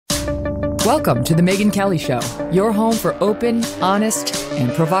Welcome to the Megyn Kelly Show, your home for open, honest,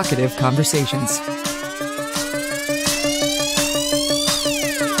 and provocative conversations.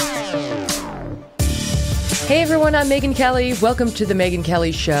 Hey everyone, I'm Megyn Kelly. Welcome to the Megyn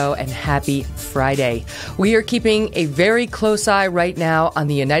Kelly Show and happy Friday. We are keeping a very close eye right now on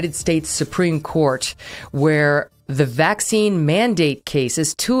the United States Supreme Court, where the vaccine mandate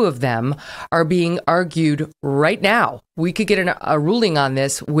cases, two of them, are being argued right now. We could get a ruling on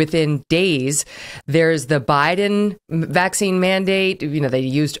this within days. There's the Biden vaccine mandate. They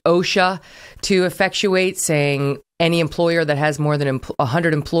used OSHA to effectuate, saying any employer that has more than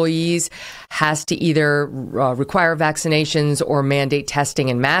 100 employees has to either require vaccinations or mandate testing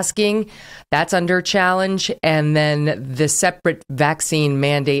and masking. That's under challenge. And then the separate vaccine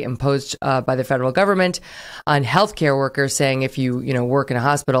mandate imposed by the federal government on healthcare workers, saying if you work in a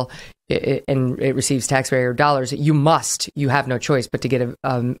hospital and it receives taxpayer dollars, you have no choice but to get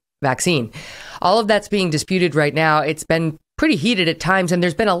a vaccine. All of that's being disputed right now. It's been pretty heated at times, and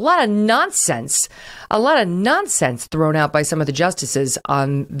there's been a lot of nonsense thrown out by some of the justices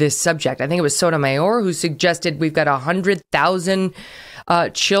on this subject. I think it was Sotomayor who suggested we've got 100,000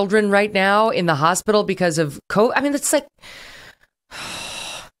 children right now in the hospital because of COVID. I mean, it's like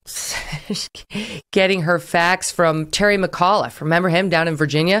getting her facts from Terry McAuliffe. Remember him down in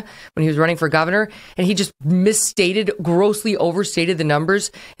Virginia when he was running for governor? And he just grossly overstated the numbers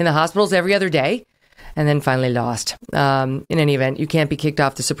in the hospitals every other day. And then finally lost. In any event, you can't be kicked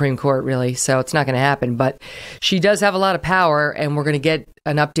off the Supreme Court, really, so it's not going to happen. But she does have a lot of power, and we're going to get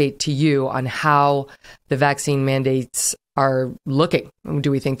an update to you on how the vaccine mandates are looking.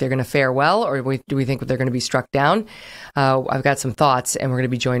 Do we think they're going to fare well, or do we think they're going to be struck down? I've got some thoughts, and we're going to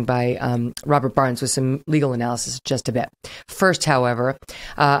be joined by Robert Barnes with some legal analysis in just a bit. First, however,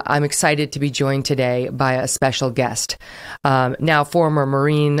 I'm excited to be joined today by a special guest. Now, former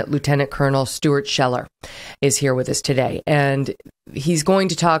Marine Lieutenant Colonel Stuart Scheller is here with us today, and he's going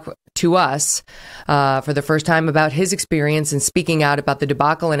to talk to us for the first time about his experience in speaking out about the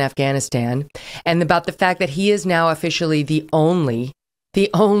debacle in Afghanistan and about the fact that he is now officially the only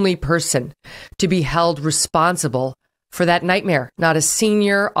person to be held responsible for that nightmare. Not a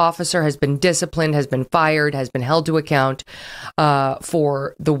senior officer has been disciplined, has been fired, has been held to account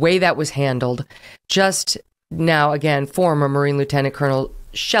for the way that was handled. Just now, again, former Marine Lieutenant Colonel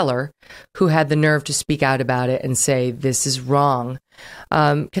Scheller, who had the nerve to speak out about it and say, this is wrong.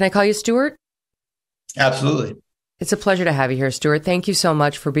 Can I call you Stuart? Absolutely. It's a pleasure to have you here, Stuart. Thank you so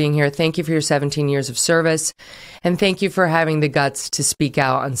much for being here. Thank you for your 17 years of service. And thank you for having the guts to speak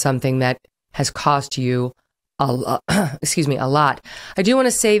out on something that has cost you a lot. I do want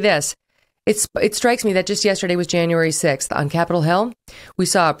to say this. It strikes me that just yesterday was January 6th on Capitol Hill. We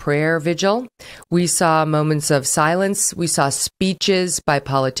saw a prayer vigil. We saw moments of silence. We saw speeches by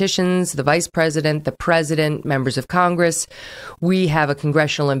politicians, the vice president, the president, members of Congress. We have a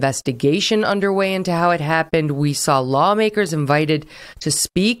congressional investigation underway into how it happened. We saw lawmakers invited to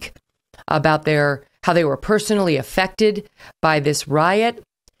speak about how they were personally affected by this riot.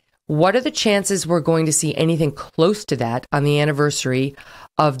 What are the chances we're going to see anything close to that on the anniversary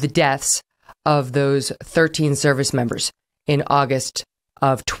of the deaths of those 13 service members in August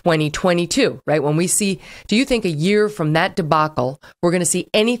of 2022, right? Do you think a year from that debacle, we're going to see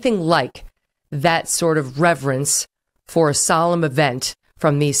anything like that sort of reverence for a solemn event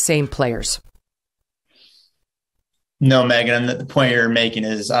from these same players? No, Megan, and the point you're making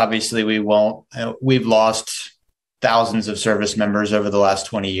is obviously we won't. We've lost thousands of service members over the last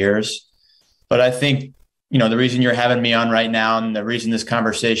 20 years. But I think the reason you're having me on right now and the reason this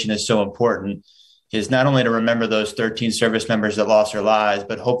conversation is so important is not only to remember those 13 service members that lost their lives,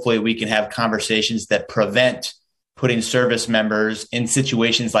 but hopefully we can have conversations that prevent putting service members in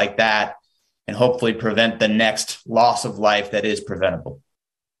situations like that and hopefully prevent the next loss of life that is preventable.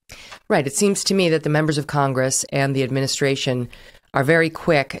 Right. It seems to me that the members of Congress and the administration are very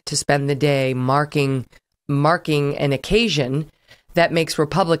quick to spend the day marking an occasion that makes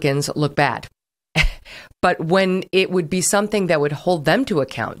Republicans look bad. But when it would be something that would hold them to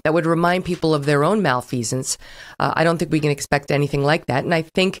account, that would remind people of their own malfeasance, I don't think we can expect anything like that. And I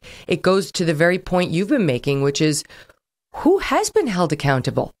think it goes to the very point you've been making, which is who has been held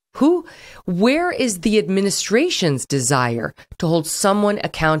accountable? Where is the administration's desire to hold someone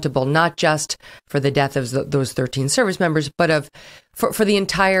accountable, not just for the death of those 13 service members, but for the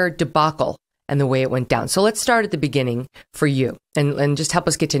entire debacle and the way it went down? So let's start at the beginning for you and just help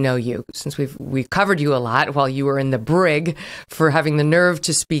us get to know you, since we've covered you a lot while you were in the brig for having the nerve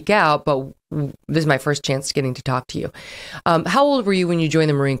to speak out. But this is my first chance getting to talk to you. How old were you when you joined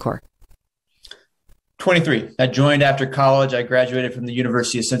the Marine Corps? 23. I joined after college. I graduated from the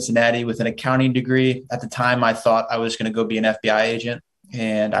University of Cincinnati with an accounting degree. At the time, I thought I was going to go be an FBI agent,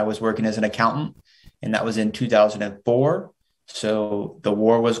 and I was working as an accountant, and that was in 2004. So the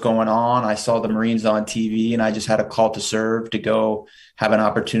war was going on. I saw the Marines on TV, and I just had a call to serve to go have an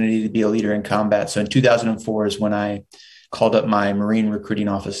opportunity to be a leader in combat. So in 2004 is when I called up my Marine recruiting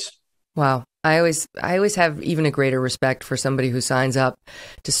office. Wow. I always have even a greater respect for somebody who signs up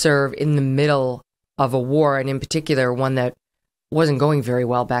to serve in the middle of a war, and in particular, one that wasn't going very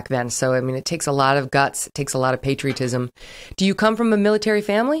well back then. So, I mean, it takes a lot of guts. It takes a lot of patriotism. Do you come from a military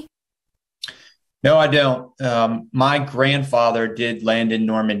family? No, I don't. My grandfather did land in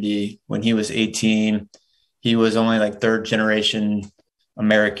Normandy when he was 18. He was only like third generation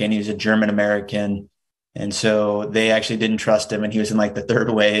American. He was a German American. And so they actually didn't trust him. And he was in like the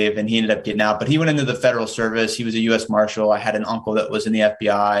third wave, and he ended up getting out. But he went into the federal service. He was a U.S. Marshal. I had an uncle that was in the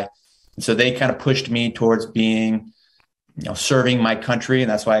FBI. And so they kind of pushed me towards being, serving my country. And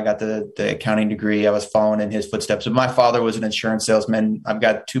that's why I got the accounting degree. I was following in his footsteps. But my father was an insurance salesman. I've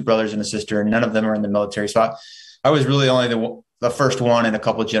got two brothers and a sister, and none of them are in the military. So I was really only the first one in a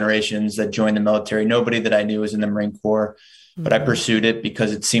couple of generations that joined the military. Nobody that I knew was in the Marine Corps, but I pursued it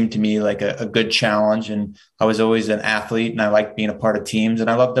because it seemed to me like a good challenge. And I was always an athlete, and I liked being a part of teams, and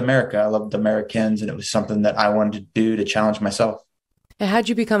I loved America. I loved Americans, and it was something that I wanted to do to challenge myself. And how'd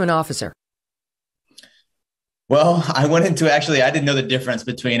you become an officer? Well, I went into I didn't know the difference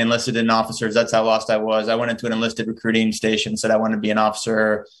between enlisted and officers. That's how lost I was. I went into an enlisted recruiting station, said I wanted to be an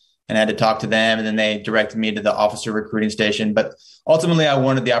officer, and I had to talk to them. And then they directed me to the officer recruiting station. But ultimately, I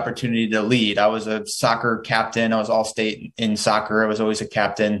wanted the opportunity to lead. I was a soccer captain. I was all state in soccer. I was always a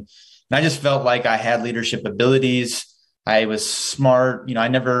captain. And I just felt like I had leadership abilities. I was smart. I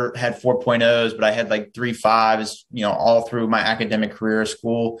never had 4.0s, but I had like 3.5s, all through my academic career,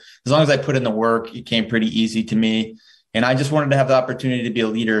 school. As long as I put in the work, it came pretty easy to me. And I just wanted to have the opportunity to be a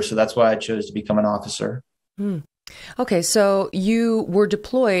leader. So that's why I chose to become an officer. Okay. So you were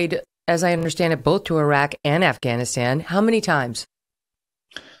deployed, as I understand it, both to Iraq and Afghanistan. How many times?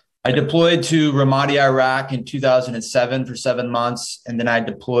 I deployed to Ramadi, Iraq in 2007 for 7 months. And then I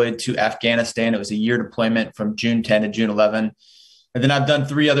deployed to Afghanistan. It was a year deployment from June 10 to June 11. And then I've done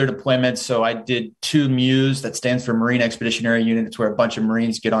 3 other deployments. So I did 2 MUs, that stands for Marine Expeditionary Unit. It's where a bunch of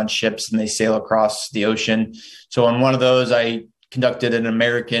Marines get on ships and they sail across the ocean. So on one of those, I conducted an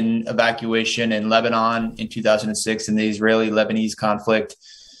American evacuation in Lebanon in 2006 in the Israeli-Lebanese conflict.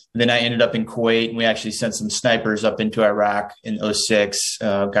 And then I ended up in Kuwait, and we actually sent some snipers up into Iraq in 2006.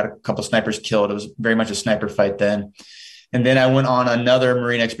 Got a couple snipers killed. It was very much a sniper fight then. And then I went on another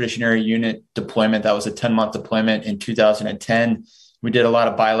Marine Expeditionary Unit deployment. That was a 10-month deployment in 2010. We did a lot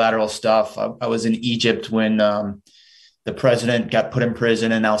of bilateral stuff. I was in Egypt when the president got put in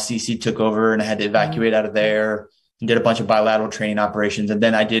prison and al-Sisi took over, and I had to evacuate out of there and did a bunch of bilateral training operations. And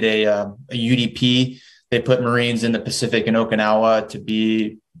then I did a UDP. They put Marines in the Pacific and Okinawa to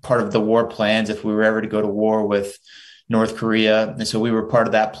be part of the war plans if we were ever to go to war with North Korea. And so we were part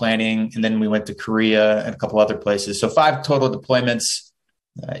of that planning. And then we went to Korea and a couple other places. So 5 total deployments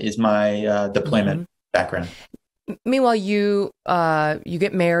is my deployment background. Meanwhile, you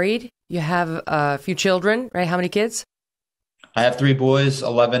get married. You have a few children, right? How many kids? I have 3 boys,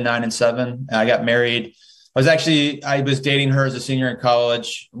 11, 9, and 7. And I got married. I was dating her as a senior in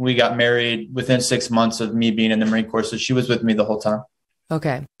college. We got married within 6 months of me being in the Marine Corps. So she was with me the whole time.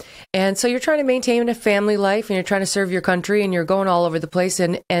 Okay. And so you're trying to maintain a family life, and you're trying to serve your country, and you're going all over the place.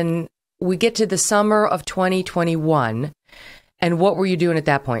 And we get to the summer of 2021. And what were you doing at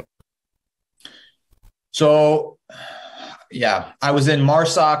that point? So, I was in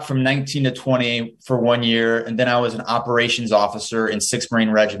MARSOC from 19 to 20 for 1 year. And then I was an operations officer in 6th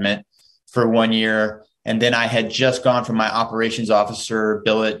Marine Regiment for 1 year. And then I had just gone from my operations officer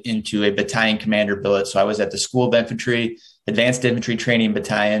billet into a battalion commander billet. So I was at the School of Infantry, Advanced Infantry Training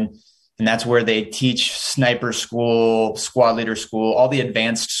Battalion. And that's where they teach sniper school, squad leader school, all the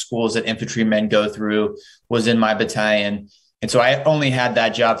advanced schools that infantrymen go through was in my battalion. And so I only had that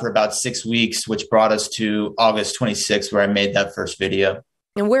job for about 6 weeks, which brought us to August 26th, where I made that first video.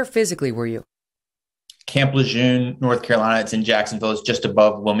 And where physically were you? Camp Lejeune, North Carolina. It's in Jacksonville. It's just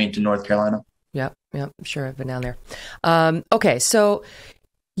above Wilmington, North Carolina. Yep. I'm sure I've been down there. Okay. So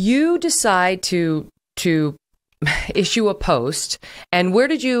you decide to issue a post, and where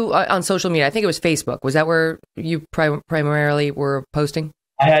did you, on social media, I think it was Facebook. Was that where you primarily were posting?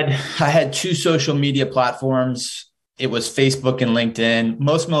 I had 2 social media platforms. It was Facebook and LinkedIn.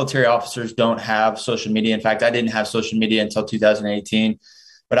 Most military officers don't have social media. In fact, I didn't have social media until 2018,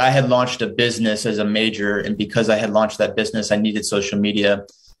 but I had launched a business as a major. And because I had launched that business, I needed social media.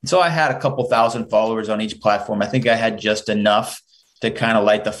 And so I had a couple thousand followers on each platform. I think I had just enough to kind of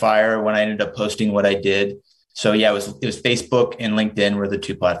light the fire when I ended up posting what I did. So yeah, it was Facebook and LinkedIn were the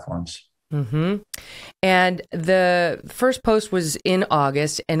two platforms. Mm-hmm. And the first post was in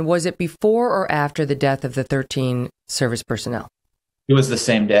August. And was it before or after the death of the 13 service personnel? It was the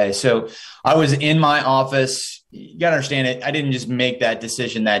same day. So I was in my office. You got to understand it. I didn't just make that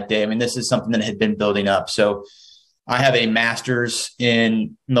decision that day. I mean, this is something that had been building up. So I have a master's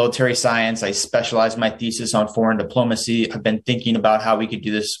in military science. I specialized my thesis on foreign diplomacy. I've been thinking about how we could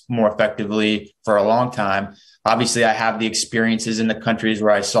do this more effectively for a long time. Obviously, I have the experiences in the countries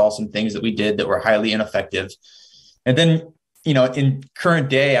where I saw some things that we did that were highly ineffective. And then, in current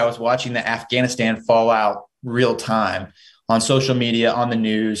day, I was watching the Afghanistan fallout real time on social media, on the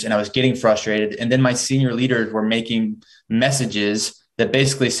news, and I was getting frustrated. And then my senior leaders were making messages that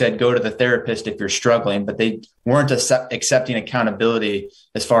basically said, go to the therapist if you're struggling, but they weren't accepting accountability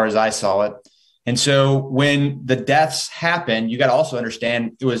as far as I saw it. And so when the deaths happened, you got to also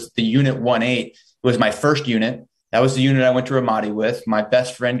understand it was the Unit 1-8. It was my first unit. That was the unit I went to Ramadi with. My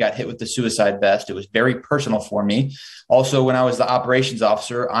best friend got hit with the suicide vest. It was very personal for me. Also, when I was the operations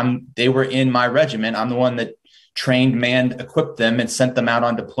officer, they were in my regiment. I'm the one that trained, manned, equipped them, and sent them out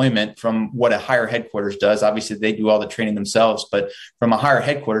on deployment from what a higher headquarters does. Obviously, they do all the training themselves, but from a higher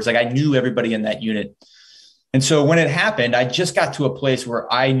headquarters, I knew everybody in that unit. And so when it happened, I just got to a place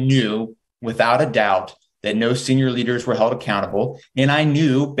where I knew without a doubt that no senior leaders were held accountable. And I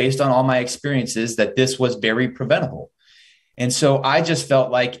knew, based on all my experiences, that this was very preventable. And so I just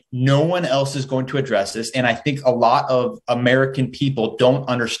felt like no one else is going to address this. And I think a lot of American people don't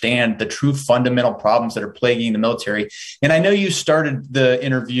understand the true fundamental problems that are plaguing the military. And I know you started the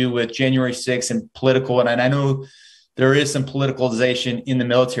interview with January 6th and political, and I know there is some politicalization in the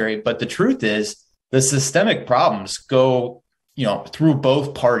military, but the truth is the systemic problems go, through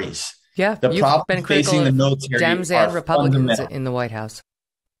both parties. Yeah, the problems facing the military Dems and Republicans in the White House.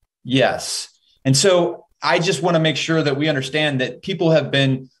 Yes. And so I just want to make sure that we understand that people have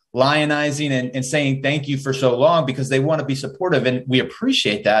been lionizing and saying thank you for so long because they want to be supportive, and we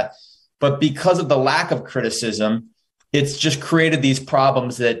appreciate that. But because of the lack of criticism, it's just created these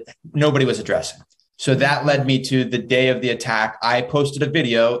problems that nobody was addressing. So that led me to the day of the attack. I posted a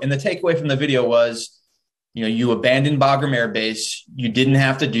video, and the takeaway from the video was, you abandoned Bagram Air Base. You didn't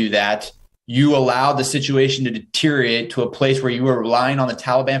have to do that. You allowed the situation to deteriorate to a place where you were relying on the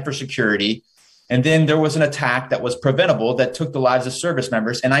Taliban for security. And then there was an attack that was preventable that took the lives of service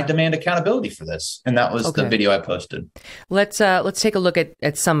members. And I demand accountability for this. And that was the video I posted. Let's take a look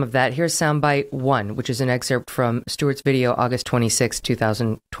at some of that. Here's soundbite 1, which is an excerpt from Stuart's video, August 26,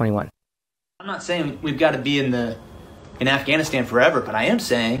 2021. I'm not saying we've got to be in Afghanistan forever, but I am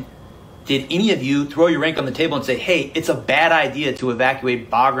saying, did any of you throw your rank on the table and say, hey, it's a bad idea to evacuate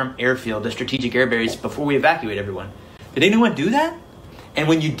Bagram Airfield, the strategic air base, before we evacuate everyone? Did anyone do that? And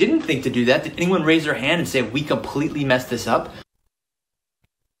when you didn't think to do that, did anyone raise their hand and say, we completely messed this up?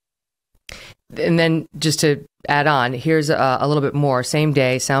 And then just to add on, here's a little bit more. Same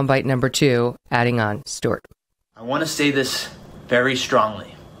day, soundbite number 2, adding on. Stuart. I want to say this very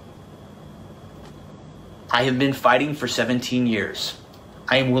strongly. I have been fighting for 17 years.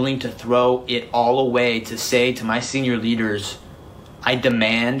 I am willing to throw it all away to say to my senior leaders, I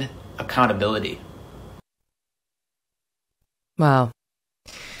demand accountability. Wow.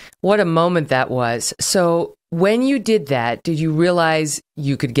 What a moment that was. So when you did that, did you realize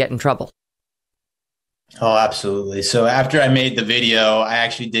you could get in trouble? Oh, absolutely. So after I made the video, I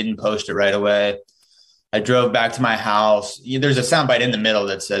actually didn't post it right away. I drove back to my house. There's a soundbite in the middle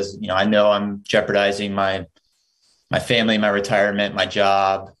that says, I know I'm jeopardizing my family, my retirement, my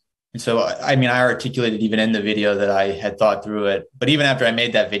job. And so, I articulated even in the video that I had thought through it. But even after I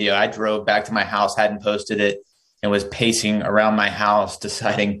made that video, I drove back to my house, hadn't posted it, and was pacing around my house,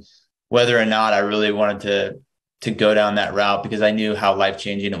 deciding whether or not I really wanted to go down that route because I knew how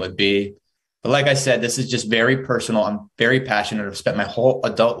life-changing it would be. But like I said, this is just very personal. I'm very passionate. I've spent my whole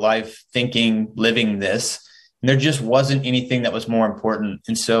adult life thinking, living this, and there just wasn't anything that was more important.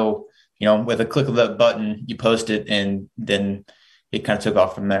 And so, with a click of the button, you post it, and then it kind of took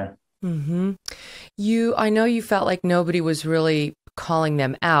off from there. Mm-hmm. I know you felt like nobody was really calling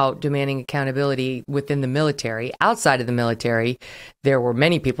them out, demanding accountability within the military. Outside of the military, there were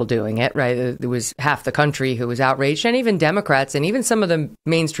many people doing it, right? There was half the country who was outraged, and even Democrats and even some of the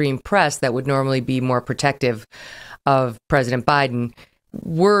mainstream press that would normally be more protective of President Biden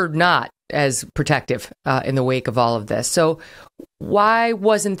were not as protective in the wake of all of this. So why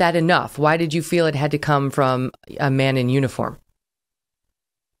wasn't that enough? Why did you feel it had to come from a man in uniform?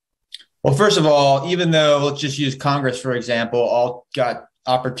 Well, first of all, even though, let's just use Congress, for example, all got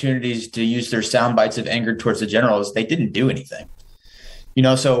opportunities to use their sound bites of anger towards the generals, they didn't do anything.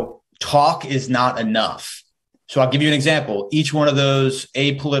 So talk is not enough. So I'll give you an example. Each one of those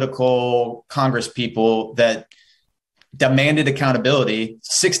apolitical Congress people that demanded accountability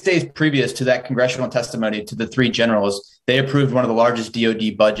 6 days previous to that congressional testimony to the three generals, they approved one of the largest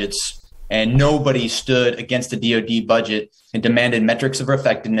DOD budgets, and nobody stood against the DOD budget and demanded metrics of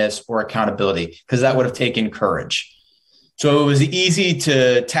effectiveness or accountability, because that would have taken courage. So it was easy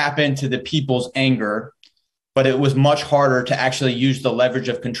to tap into the people's anger, but it was much harder to actually use the leverage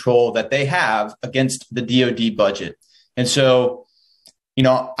of control that they have against the DOD budget. And so,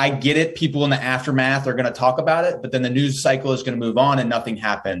 I get it. People in the aftermath are going to talk about it, but then the news cycle is going to move on and nothing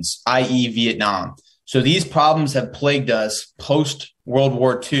happens, i.e. Vietnam. So these problems have plagued us post World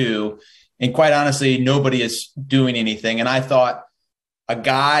War II. And quite honestly, nobody is doing anything. And I thought a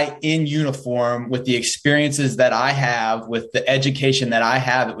guy in uniform with the experiences that I have, with the education that I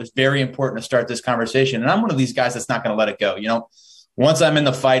have, it was very important to start this conversation. And I'm one of these guys that's not going to let it go. Once I'm in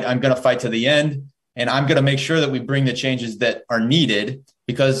the fight, I'm going to fight to the end. And I'm going to make sure that we bring the changes that are needed,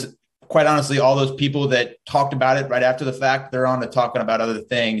 because quite honestly, all those people that talked about it right after the fact, they're on to talking about other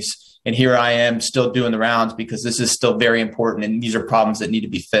things. And here I am still doing the rounds, because this is still very important. And these are problems that need to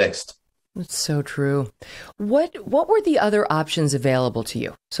be fixed. That's so true. What were the other options available to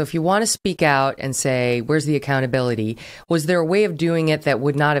you? So if you want to speak out and say, where's the accountability? Was there a way of doing it that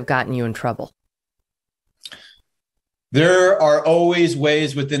would not have gotten you in trouble? There are always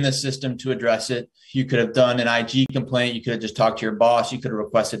ways within the system to address it. You could have done an IG complaint. You could have just talked to your boss. You could have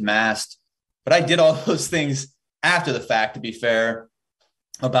requested masks. But I did all those things after the fact, to be fair,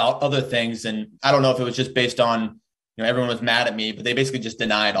 about other things. And I don't know if it was just based on, everyone was mad at me, but they basically just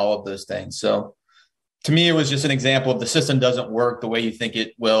denied all of those things. So to me, it was just an example of the system doesn't work the way you think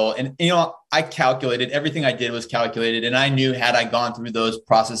it will. And, I calculated, everything I did was calculated. And I knew, had I gone through those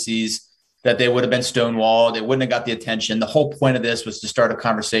processes, that they would have been stonewalled. It wouldn't have got the attention. The whole point of this was to start a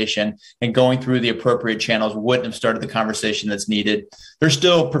conversation, and going through the appropriate channels wouldn't have started the conversation that's needed. There's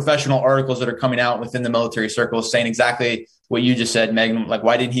still professional articles that are coming out within the military circles saying exactly what you just said, Megyn. Like,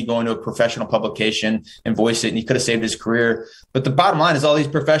 why didn't he go into a professional publication and voice it? And he could have saved his career. But the bottom line is, all these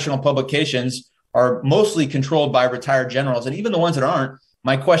professional publications are mostly controlled by retired generals. And even the ones that aren't,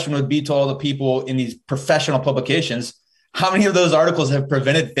 my question would be to all the people in these professional publications, how many of those articles have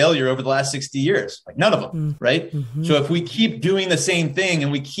prevented failure over the last 60 years? Like, none of them, right? Mm-hmm. So if we keep doing the same thing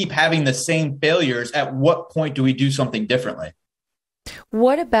and we keep having the same failures, at what point do we do something differently?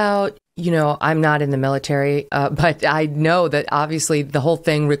 What about, I'm not in the military, but I know that obviously the whole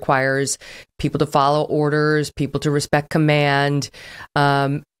thing requires people to follow orders, people to respect command.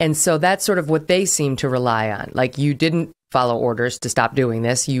 And so that's sort of what they seem to rely on. Like, you didn't follow orders to stop doing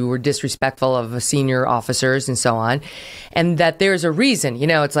this. You were disrespectful of senior officers and so on. And that there's a reason,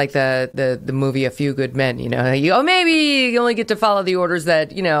 it's like the movie A Few Good Men, maybe you only get to follow the orders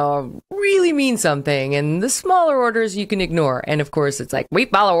that, really mean something. And the smaller orders you can ignore. And of course, it's like, we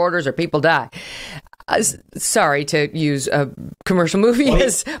follow orders or people die. Sorry to use a commercial movie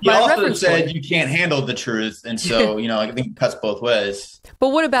as my also reference said point. You can't handle the truth. And so, I think it cuts both ways. But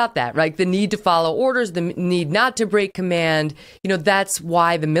what about that? Like, the need to follow orders, the need not to break command. That's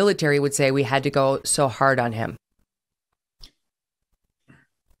why the military would say we had to go so hard on him.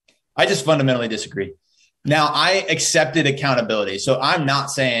 I just fundamentally disagree. Now, I accepted accountability. So I'm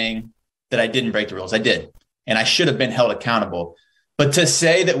not saying that I didn't break the rules. I did. And I should have been held accountable. But to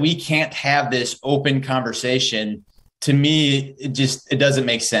say that we can't have this open conversation, to me, it doesn't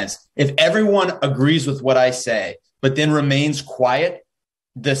make sense. If everyone agrees with what I say, but then remains quiet,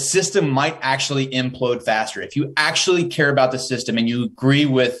 the system might actually implode faster. If you actually care about the system and you agree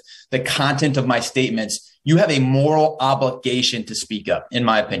with the content of my statements, you have a moral obligation to speak up, in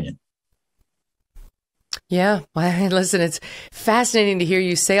my opinion. Yeah. Well, listen, it's fascinating to hear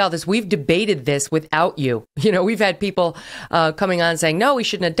you say all this. We've debated this without you. We've had people coming on saying, no, we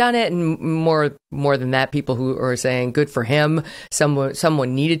shouldn't have done it. And more than that, people who are saying, good for him.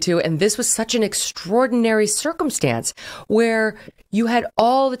 Someone needed to. And this was such an extraordinary circumstance where you had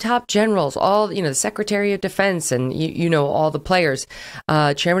all the top generals, all, the Secretary of Defense and, all the players,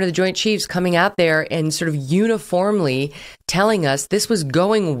 Chairman of the Joint Chiefs coming out there and sort of uniformly telling us this was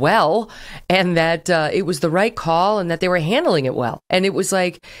going well and that it was the right call and that they were handling it well. And it was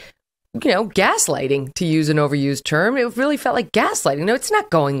like, gaslighting, to use an overused term. It really felt like gaslighting. No, it's not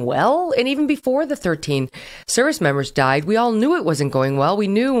going well. And even before the 13 service members died, we all knew it wasn't going well. We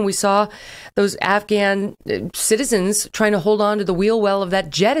knew when we saw those Afghan citizens trying to hold on to the wheel well of that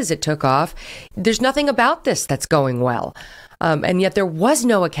jet as it took off. There's nothing about this that's going well. And yet there was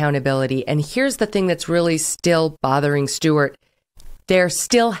no accountability. And here's the thing that's really still bothering Stuart. There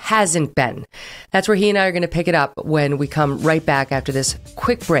still hasn't been. That's where he and I are going to pick it up when we come right back after this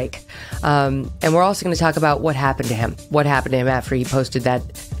quick break. And we're also going to talk about what happened to him. What happened to him after he posted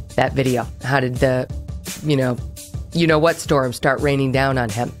that video. How did the, you know what storm start raining down on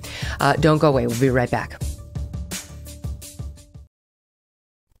him? Don't go away. We'll be right back.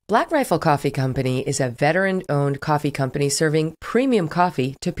 Black Rifle Coffee Company is a veteran-owned coffee company serving premium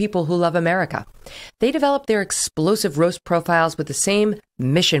coffee to people who love America. They developed their explosive roast profiles with the same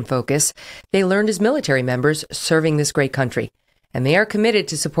mission focus they learned as military members serving this great country. And they are committed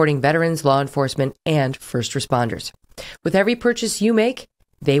to supporting veterans, law enforcement, and first responders. With every purchase you make,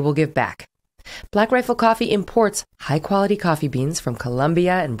 they will give back. Black Rifle Coffee imports high-quality coffee beans from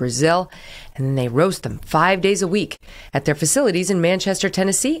Colombia and Brazil, and then they roast them 5 days a week at their facilities in Manchester,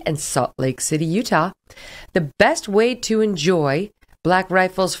 Tennessee and Salt Lake City, Utah. The best way to enjoy Black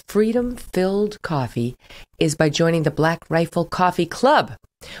Rifle's freedom-filled coffee is by joining the Black Rifle Coffee Club.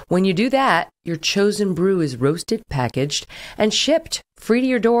 When you do that, your chosen brew is roasted, packaged, and shipped free to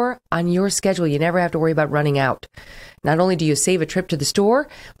your door on your schedule. You never have to worry about running out. Not only do you save a trip to the store,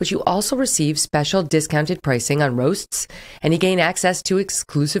 but you also receive special discounted pricing on roasts, and you gain access to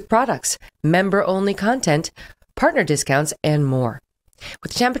exclusive products, member-only content, partner discounts, and more.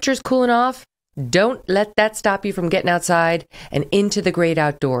 With temperatures cooling off, don't let that stop you from getting outside and into the great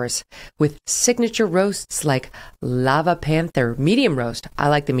outdoors. With signature roasts like Lava Panther medium roast, I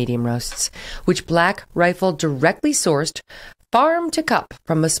like the medium roasts, which Black Rifle directly sourced farm to cup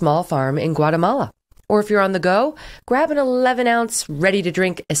from a small farm in Guatemala. Or if you're on the go, grab an 11-ounce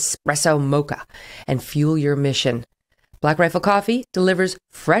ready-to-drink espresso mocha and fuel your mission. Black Rifle Coffee delivers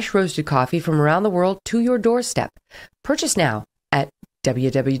fresh roasted coffee from around the world to your doorstep. Purchase now at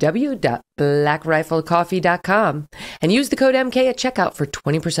www.blackriflecoffee.com and use the code MK at checkout for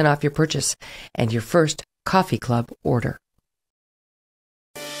 20% off your purchase and your first coffee club order.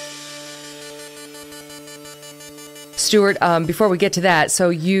 Stuart, before we get to that, so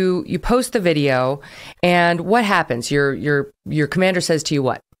you post the video, and what happens? Your commander says to you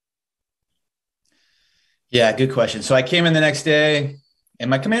what? Yeah, good question. So I came in the next day, and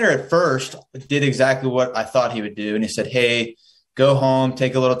my commander at first did exactly what I thought he would do. And he said, hey, go home,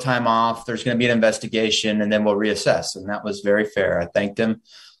 take a little time off. There's going to be an investigation, and then we'll reassess. And that was very fair. I thanked him.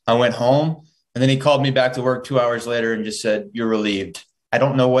 I went home, and then he called me back to work 2 hours later and just said, you're relieved. I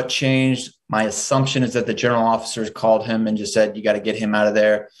don't know what changed. My assumption is that the general officers called him and just said, you got to get him out of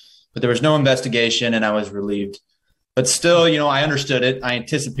there. But there was no investigation, and I was relieved. But still, I understood it. I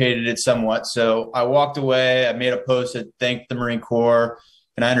anticipated it somewhat. So I walked away. I made a post that thanked the Marine Corps,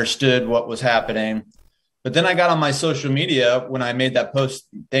 and I understood what was happening. But then I got on my social media when I made that post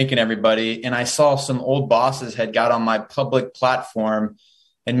thanking everybody, and I saw some old bosses had got on my public platform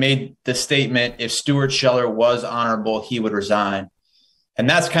and made the statement, if Stuart Scheller was honorable, he would resign. And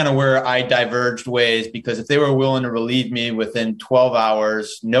that's kind of where I diverged ways, because if they were willing to relieve me within 12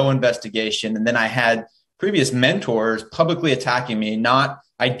 hours, no investigation, and then I had previous mentors publicly attacking me, not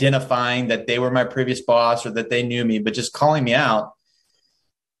identifying that they were my previous boss or that they knew me, but just calling me out,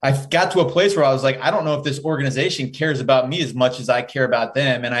 I got to a place where I was like, I don't know if this organization cares about me as much as I care about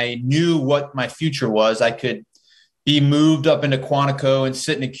them. And I knew what my future was. I could be moved up into Quantico and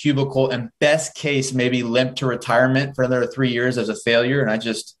sit in a cubicle, and best case, maybe limp to retirement for another 3 years as a failure. And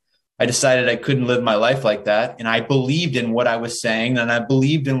I decided I couldn't live my life like that. And I believed in what I was saying, and I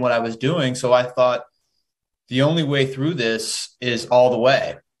believed in what I was doing. So I thought the only way through this is all the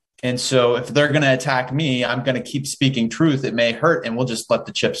way. And so if they're going to attack me, I'm going to keep speaking truth. It may hurt, and we'll just let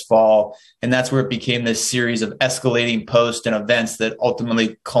the chips fall. And that's where it became this series of escalating posts and events that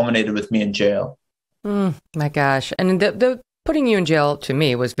ultimately culminated with me in jail. My gosh. And the putting you in jail, to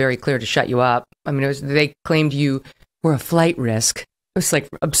me, was very clear to shut you up. I mean, they claimed you were a flight risk. It was like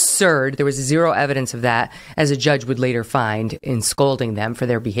absurd. There was zero evidence of that, as a judge would later find in scolding them for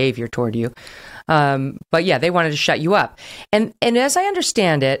their behavior toward you. But yeah, they wanted to shut you up. And as I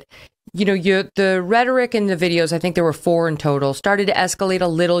understand it, the rhetoric in the videos, I think there were 4 in total, started to escalate a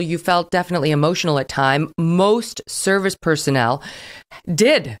little. You felt definitely emotional at time. Most service personnel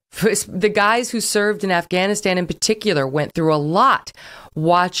did. The guys who served in Afghanistan in particular went through a lot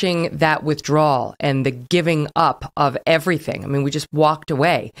watching that withdrawal and the giving up of everything. I mean, we just walked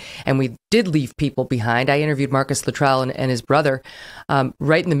away, and we did leave people behind. I interviewed Marcus Luttrell and his brother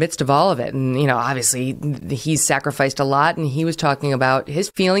right in the midst of all of it. And, obviously he's sacrificed a lot, and he was talking about his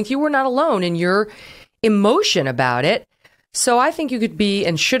feelings. You were not alone in your emotion about it. So I think you could be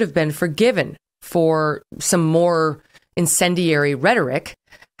and should have been forgiven for some more incendiary rhetoric.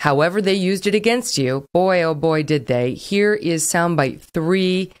 However they used it against you, boy, oh boy, did they. Here is soundbite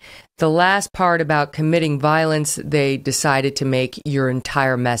 3. The last part about committing violence, they decided to make your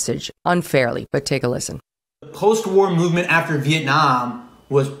entire message unfairly, but take a listen. The post-war movement after Vietnam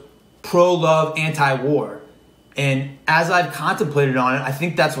was pro-love, anti-war. And as I've contemplated on it, I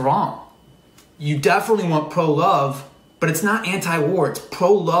think that's wrong. You definitely want pro-love, but it's not anti-war. It's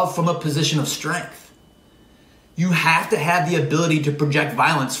pro-love from a position of strength. You have to have the ability to project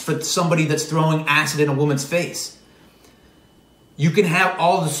violence for somebody that's throwing acid in a woman's face. You can have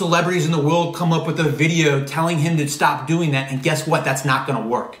all the celebrities in the world come up with a video telling him to stop doing that, and guess what? That's not going to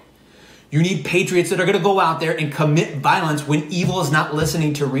work. You need patriots that are going to go out there and commit violence when evil is not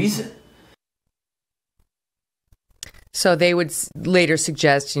listening to reason. So they would later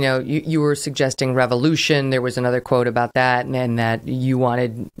suggest, you were suggesting revolution. There was another quote about that, and that you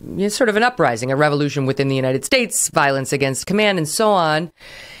wanted sort of an uprising, a revolution within the United States, violence against command, and so on.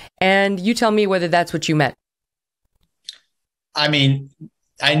 And you tell me whether that's what you meant. I mean,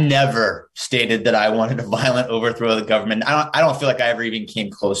 I never stated that I wanted a violent overthrow of the government. I don't feel like I ever even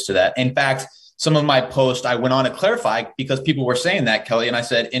came close to that. In fact, some of my posts, I went on to clarify because people were saying that, Kelly, and I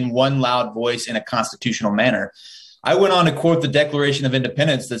said, in one loud voice in a constitutional manner. I went on to quote the Declaration of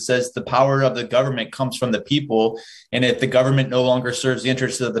Independence that says the power of the government comes from the people. And if the government no longer serves the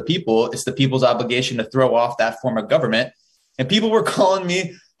interests of the people, it's the people's obligation to throw off that form of government. And people were calling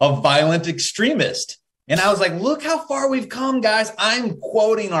me a violent extremist. And I was like, look how far we've come, guys. I'm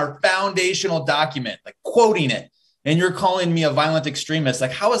quoting our foundational document, like quoting it. And you're calling me a violent extremist.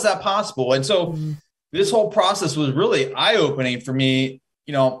 Like, how is that possible? And so this whole process was really eye-opening for me.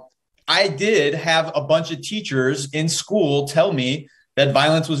 I did have a bunch of teachers in school tell me that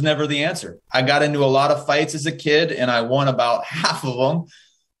violence was never the answer. I got into a lot of fights as a kid and I won about half of them.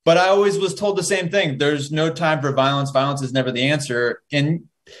 But I always was told the same thing. There's no time for violence. Violence is never the answer. And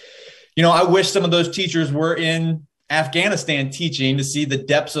I wish some of those teachers were in Afghanistan teaching to see the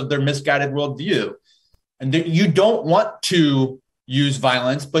depths of their misguided worldview. And you don't want to use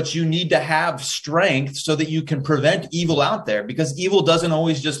violence, but you need to have strength so that you can prevent evil out there, because evil doesn't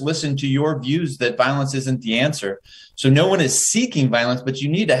always just listen to your views that violence isn't the answer. So no one is seeking violence, but you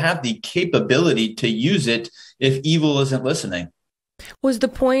need to have the capability to use it if evil isn't listening. Was the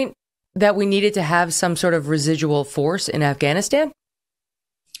point that we needed to have some sort of residual force in Afghanistan?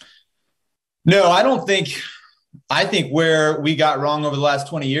 No, I don't think. I think where we got wrong over the last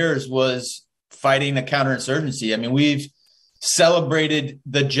 20 years was fighting a counterinsurgency. I mean, we've celebrated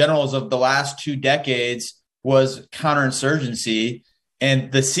the generals of the last 2 decades was counterinsurgency.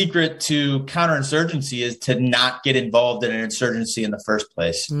 And the secret to counterinsurgency is to not get involved in an insurgency in the first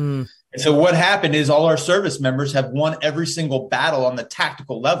place. And so what happened is all our service members have won every single battle on the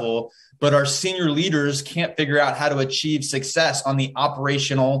tactical level, but our senior leaders can't figure out how to achieve success on the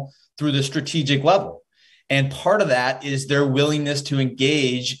operational through the strategic level. And part of that is their willingness to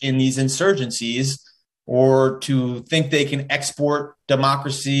engage in these insurgencies or to think they can export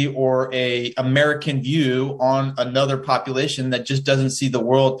democracy or a American view on another population that just doesn't see the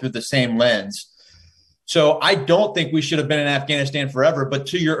world through the same lens. So I don't think we should have been in Afghanistan forever. But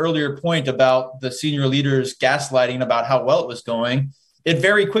to your earlier point about the senior leaders gaslighting about how well it was going, it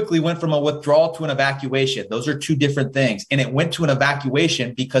very quickly went from a withdrawal to an evacuation. Those are 2 different things. And it went to an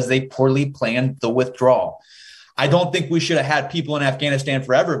evacuation because they poorly planned the withdrawal. I don't think we should have had people in Afghanistan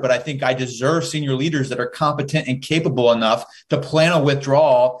forever, but I think I deserve senior leaders that are competent and capable enough to plan a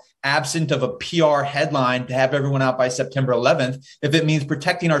withdrawal absent of a PR headline to have everyone out by September 11th, if it means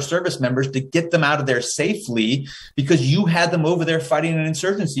protecting our service members to get them out of there safely, because you had them over there fighting an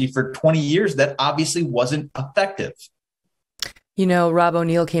insurgency for 20 years that obviously wasn't effective. Rob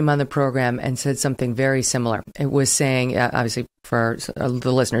O'Neill came on the program and said something very similar. It was saying, obviously, for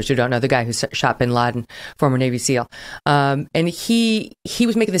the listeners who don't know, the guy who shot bin Laden, former Navy SEAL. And he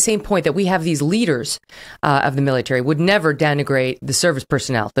was making the same point that we have these leaders of the military would never denigrate the service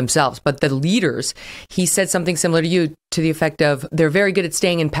personnel themselves. But the leaders, he said something similar to you, to the effect of they're very good at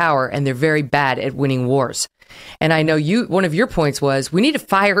staying in power and they're very bad at winning wars. And I know one of your points was we need to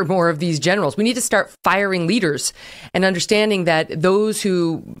fire more of these generals. We need to start firing leaders and understanding that those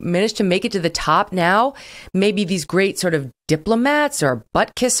who manage to make it to the top now, maybe these great sort of diplomats or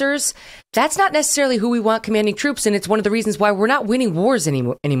butt kissers, that's not necessarily who we want commanding troops. And it's one of the reasons why we're not winning wars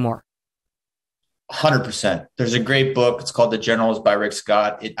anymore. 100%. There's a great book. It's called The Generals by Rick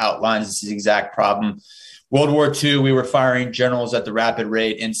Scott. It outlines this exact problem. World War II, we were firing generals at the rapid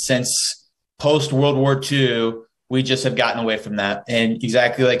rate. And since post-World War II, we just have gotten away from that. And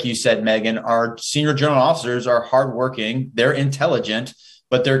exactly like you said, Megyn, our senior general officers are hardworking. They're intelligent,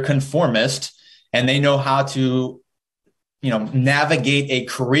 but they're conformist, and they know how to, navigate a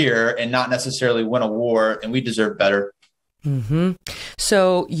career and not necessarily win a war. And we deserve better.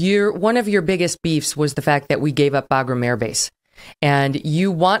 So one of your biggest beefs was the fact that we gave up Bagram Air Base. And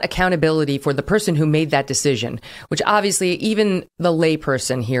you want accountability for the person who made that decision, which obviously even the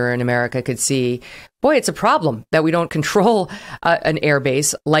layperson here in America could see, boy, it's a problem that we don't control an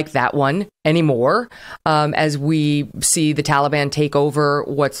airbase like that one anymore, as we see the Taliban take over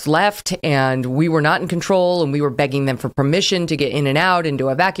what's left, and we were not in control, and we were begging them for permission to get in and out and to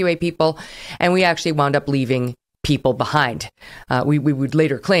evacuate people, and we actually wound up leaving people behind. We would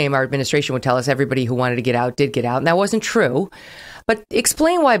later claim, our administration would tell us everybody who wanted to get out did get out, and that wasn't true. But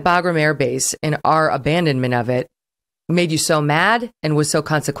explain why Bagram Air Base and our abandonment of it made you so mad and was so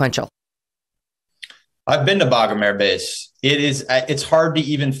consequential. I've been to Bagram Air Base. It's hard to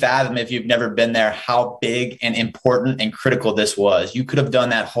even fathom, if you've never been there, how big and important and critical this was. You could have done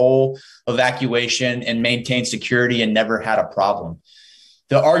that whole evacuation and maintained security and never had a problem.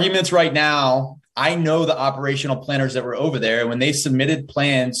 The arguments right now, I know the operational planners that were over there, when they submitted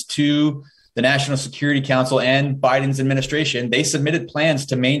plans to the National Security Council and Biden's administration, they submitted plans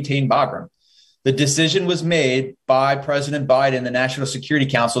to maintain Bagram. The decision was made by President Biden, the National Security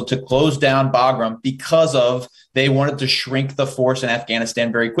Council, to close down Bagram because they wanted to shrink the force in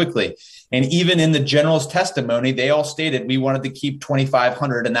Afghanistan very quickly. And even in the general's testimony, they all stated we wanted to keep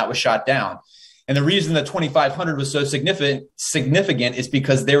 2,500, and that was shot down. And the reason that 2,500 was so significant is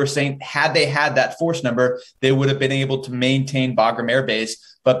because they were saying, had they had that force number, they would have been able to maintain Bagram Air Base.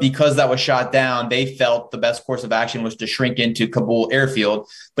 But because that was shot down, they felt the best course of action was to shrink into Kabul airfield.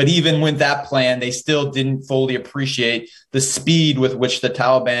 But even with that plan, they still didn't fully appreciate the speed with which the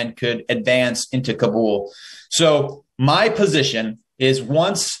Taliban could advance into Kabul. So my position is,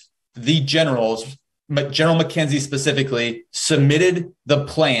 once the generals, General McKenzie specifically, submitted the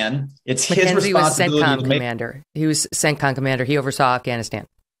plan, it's his responsibility. Was CENTCOM commander. He was CENTCOM commander. He oversaw Afghanistan.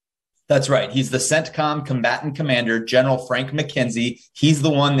 That's right. He's the CENTCOM combatant commander, General Frank McKenzie. He's the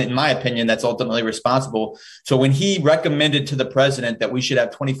one that, in my opinion, that's ultimately responsible. So when he recommended to the president that we should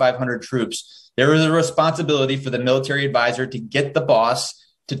have 2,500 troops, there is a responsibility for the military advisor to get the boss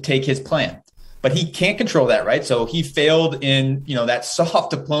to take his plan. But he can't control that, right? So he failed in, that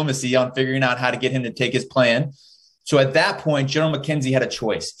soft diplomacy on figuring out how to get him to take his plan. So at that point, General McKenzie had a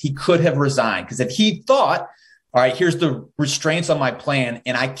choice. He could have resigned, because if he thought, all right, here's the restraints on my plan,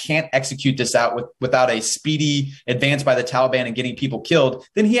 and I can't execute this out without a speedy advance by the Taliban and getting people killed,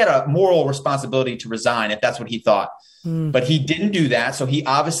 then he had a moral responsibility to resign, if that's what he thought. But he didn't do that. So he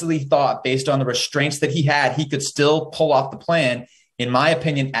obviously thought, based on the restraints that he had, he could still pull off the plan. In my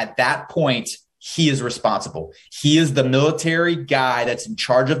opinion, at that point, he is responsible. He is the military guy that's in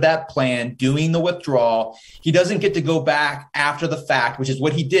charge of that plan, doing the withdrawal. He doesn't get to go back after the fact, which is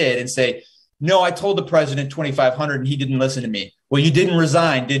what he did, and say, no, I told the president 2,500 and he didn't listen to me. Well, you didn't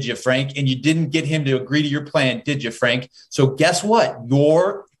resign, did you, Frank? And you didn't get him to agree to your plan, did you, Frank? So guess what?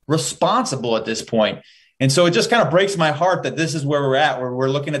 You're responsible at this point. And so it just kind of breaks my heart that this is where we're at, where we're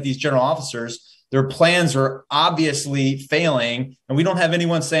looking at these general officers. Their plans are obviously failing, and we don't have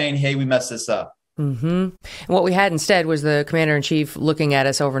anyone saying, hey, we messed this up. And what we had instead was the commander in chief looking at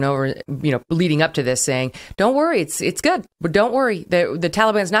us over and over, leading up to this, saying, don't worry, it's good. But don't worry. The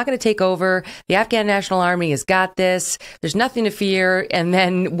Taliban's not going to take over. The Afghan National Army has got this. There's nothing to fear. And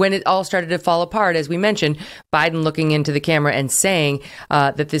then when it all started to fall apart, as we mentioned, Biden looking into the camera and saying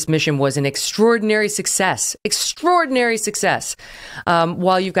that this mission was an extraordinary success,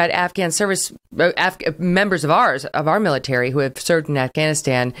 while you've got Afghan service members of our military who have served in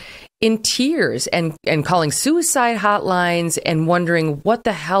Afghanistan in tears and calling suicide hotlines and wondering, what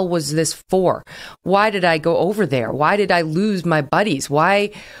the hell was this for? Why did I go over there? Why did I lose my buddies? Why?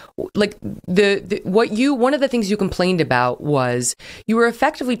 Like one of the things you complained about was you were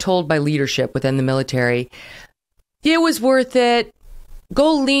effectively told by leadership within the military, it was worth it.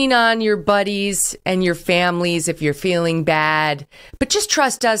 Go lean on your buddies and your families if you're feeling bad, but just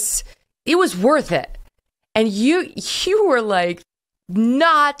trust us. It was worth it. And you were like,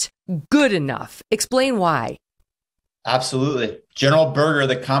 not good enough. Explain why. Absolutely. General Berger,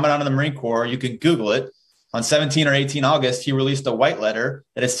 the commandant of the Marine Corps, you can Google it. On 17 or 18 August, he released a white letter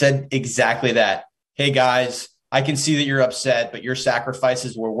that has said exactly that. Hey, guys, I can see that you're upset, but your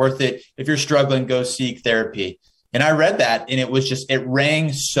sacrifices were worth it. If you're struggling, go seek therapy. And I read that, and it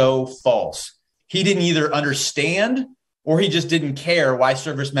rang so false. He didn't either understand or he just didn't care why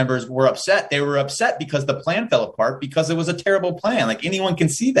service members were upset. They were upset because the plan fell apart, because it was a terrible plan. Like, anyone can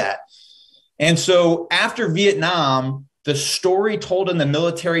see that. And so after Vietnam, the story told in the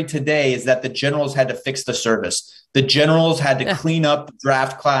military today is that the generals had to fix the service. The generals had to clean up the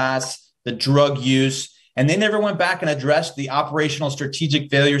draft class, the drug use, And they never went back and addressed the operational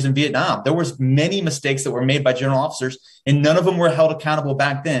strategic failures in Vietnam. There was many mistakes that were made by general officers, and none of them were held accountable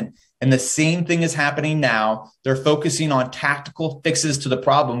back then. And the same thing is happening now. They're focusing on tactical fixes to the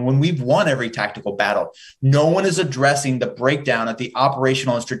problem when we've won every tactical battle. No one is addressing the breakdown at the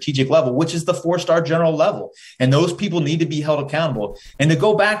operational and strategic level, which is the 4-star general level. And those people need to be held accountable. And to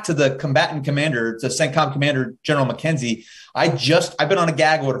go back to the combatant commander, the CENTCOM commander, General McKenzie, I've been on a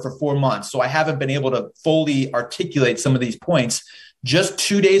gag order for 4 months, so I haven't been able to fully articulate some of these points. Just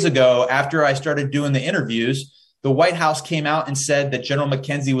 2 days ago, after I started doing the interviews, the White House came out and said that General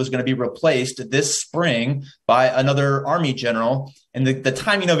McKenzie was going to be replaced this spring by another Army general. And the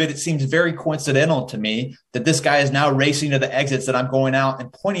timing of it seems very coincidental to me that this guy is now racing to the exits, that I'm going out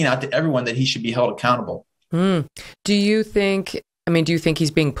and pointing out to everyone that he should be held accountable. Do you think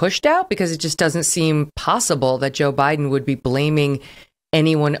he's being pushed out? Because it just doesn't seem possible that Joe Biden would be blaming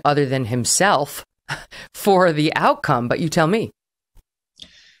anyone other than himself for the outcome. But you tell me.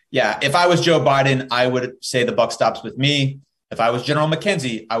 Yeah, if I was Joe Biden, I would say the buck stops with me. If I was General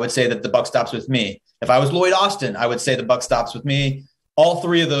McKenzie, I would say that the buck stops with me. If I was Lloyd Austin, I would say the buck stops with me. All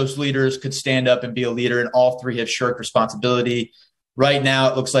three of those leaders could stand up and be a leader, and all three have shirked responsibility. Right now,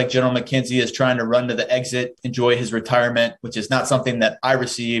 it looks like General McKenzie is trying to run to the exit, enjoy his retirement, which is not something that I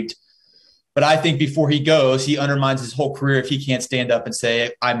received. But I think before he goes, he undermines his whole career if he can't stand up and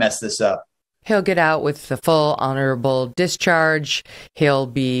say, I messed this up. He'll get out with the full honorable discharge. He'll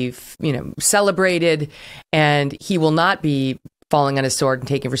be, celebrated, and he will not be falling on his sword and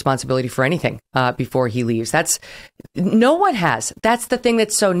taking responsibility for anything before he leaves. No one has. That's the thing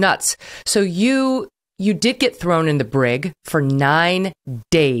that's so nuts. So you did get thrown in the brig for 9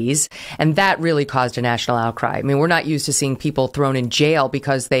 days, and that really caused a national outcry. I mean, we're not used to seeing people thrown in jail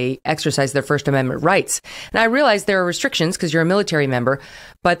because they exercise their First Amendment rights. And I realize there are restrictions because you're a military member,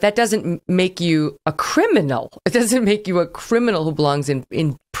 but that doesn't make you a criminal. It doesn't make you a criminal who belongs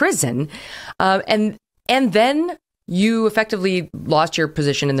in prison. And then you effectively lost your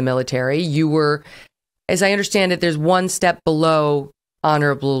position in the military. You were, as I understand it, there's one step below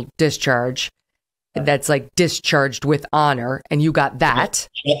honorable discharge. That's like discharged with honor, and you got that.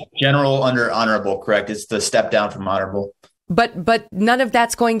 General under honorable, correct? It's the step down from honorable. But none of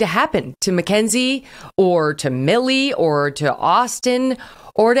that's going to happen to McKenzie or to Milley or to Austin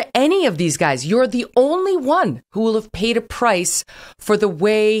or to any of these guys. You're the only one who will have paid a price for the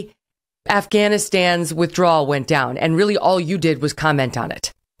way Afghanistan's withdrawal went down, and really all you did was comment on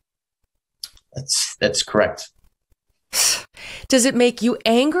it. That's correct. Does it make you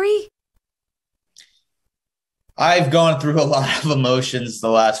angry? I've gone through a lot of emotions the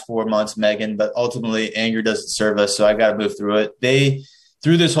last 4 months, Megyn, but ultimately anger doesn't serve us. So I got to move through it.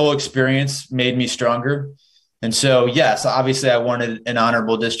 Through this whole experience, made me stronger. And so, yes, obviously I wanted an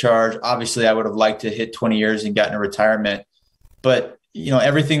honorable discharge. Obviously I would have liked to hit 20 years and gotten a retirement. But,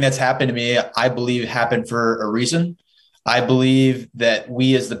 everything that's happened to me, I believe happened for a reason. I believe that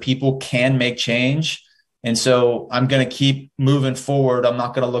we as the people can make change. And so I'm going to keep moving forward. I'm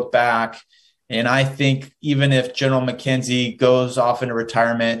not going to look back. And I think even if General McKenzie goes off into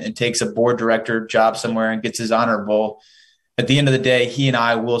retirement and takes a board director job somewhere and gets his honorable, at the end of the day, he and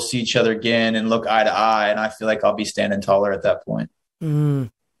I will see each other again and look eye to eye. And I feel like I'll be standing taller at that point.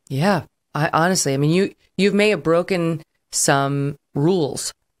 Yeah, honestly, you may have broken some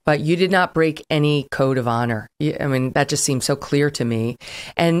rules, but you did not break any code of honor. That just seems so clear to me.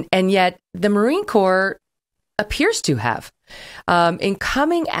 And yet the Marine Corps appears to have. In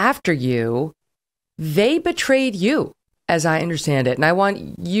coming after you, they betrayed you, as I understand it. And I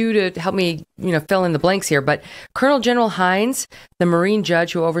want you to help me, fill in the blanks here. But Colonel General Hines, the Marine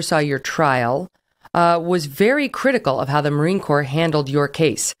judge who oversaw your trial, was very critical of how the Marine Corps handled your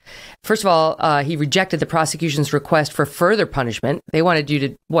case. First of all, he rejected the prosecution's request for further punishment. They wanted you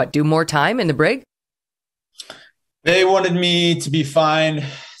to, do more time in the brig? They wanted me to be fined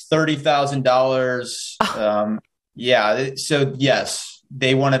 $30,000. Yeah. So, yes.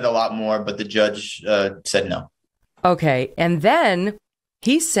 They wanted a lot more, but the judge said no. Okay. And then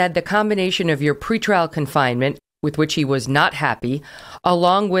he said the combination of your pretrial confinement, with which he was not happy,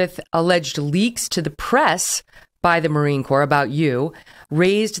 along with alleged leaks to the press by the Marine Corps about you,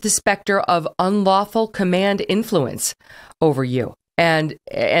 raised the specter of unlawful command influence over you and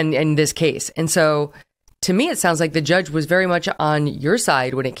in this case. And so to me, it sounds like the judge was very much on your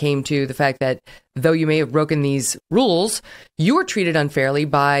side when it came to the fact that though you may have broken these rules, you were treated unfairly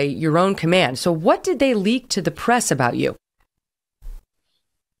by your own command. So what did they leak to the press about you?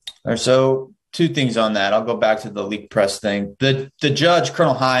 So 2 things on that. I'll go back to the leaked press thing. The judge,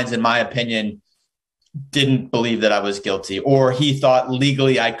 Colonel Hines, in my opinion, didn't believe that I was guilty, or he thought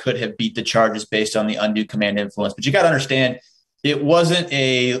legally I could have beat the charges based on the undue command influence. But you got to understand, it wasn't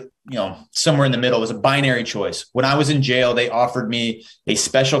somewhere in the middle. It was a binary choice. When I was in jail, they offered me a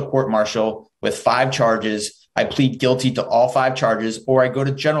special court-martial with 5 charges. I plead guilty to all 5 charges, or I go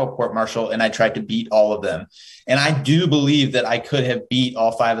to general court-martial and I tried to beat all of them. And I do believe that I could have beat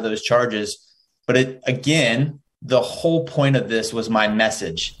all 5 of those charges. But again, the whole point of this was my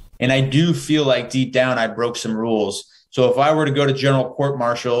message. And I do feel like deep down I broke some rules. So if I were to go to general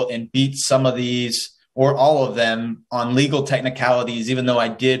court-martial and beat some of these or all of them on legal technicalities, even though I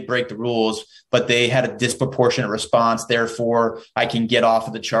did break the rules, but they had a disproportionate response, therefore I can get off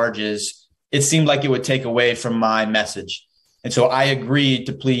of the charges, it seemed like it would take away from my message. And so I agreed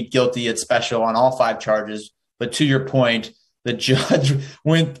to plead guilty at special on all 5 charges. But to your point, the judge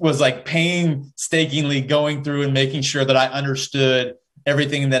was like painstakingly going through and making sure that I understood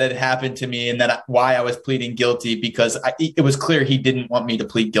everything that had happened to me and why I was pleading guilty, because it was clear he didn't want me to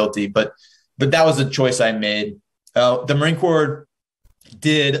plead guilty. But that was a choice I made. The Marine Corps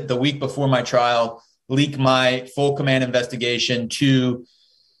did, the week before my trial, leak my full command investigation to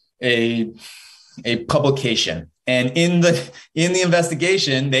a publication. And in the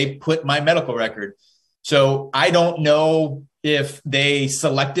investigation, they put my medical record. So I don't know if they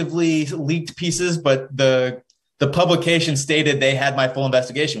selectively leaked pieces, but the publication stated they had my full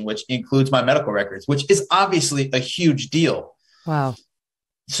investigation, which includes my medical records, which is obviously a huge deal. Wow.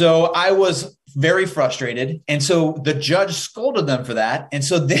 So I was very frustrated. And so the judge scolded them for that. And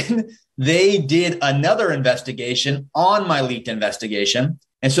so then they did another investigation on my leaked investigation.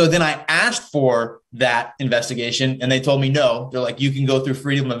 And so then I asked for that investigation and they told me no. They're like, you can go through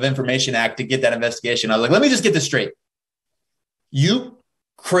Freedom of Information Act to get that investigation. I was like, let me just get this straight. You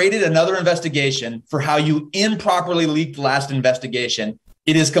created another investigation for how you improperly leaked the last investigation.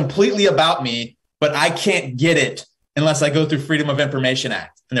 It is completely about me, but I can't get it unless I go through Freedom of Information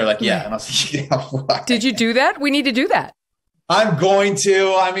Act. And they're like, yeah. And I was like, yeah, did you do that? We need to do that. I'm going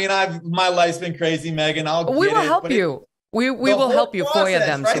to. I mean, my life's been crazy, Megyn. We will help you. We will help you FOIA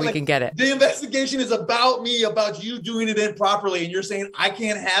them, right? So we can get it. The investigation is about me, about you doing it improperly. And you're saying I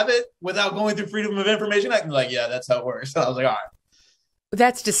can't have it without going through Freedom of Information Act? I'm like, yeah, that's how it works. And I was like, all right.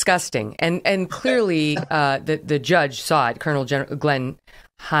 That's disgusting. And clearly the judge saw it. Colonel Glenn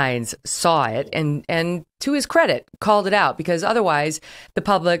Hines saw it and to his credit, called it out, because otherwise the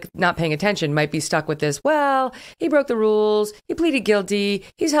public not paying attention might be stuck with this. Well, he broke the rules. He pleaded guilty.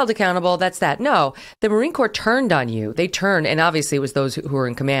 He's held accountable. That's that. No, the Marine Corps turned on you. They turned. And obviously it was those who were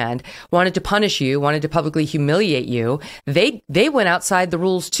in command, wanted to punish you, wanted to publicly humiliate you. They went outside the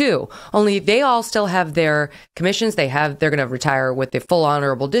rules too. Only they all still have their commissions. They're going to retire with the full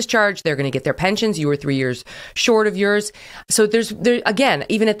honorable discharge. They're going to get their pensions. You were 3 years short of yours. So there's again,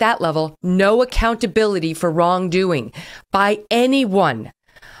 even at that level, no accountability for wrongdoing by anyone.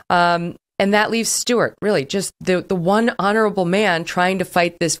 And that leaves Stuart, really just the one honorable man trying to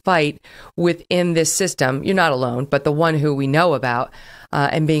fight this fight within this system. You're not alone, but the one who we know about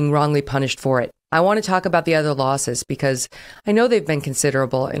and being wrongly punished for it. I want to talk about the other losses because I know they've been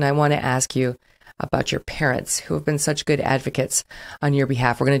considerable, and I want to ask you about your parents who have been such good advocates on your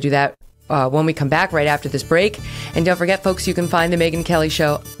behalf. We're going to do that when we come back right after this break. And don't forget, folks, you can find The Megyn Kelly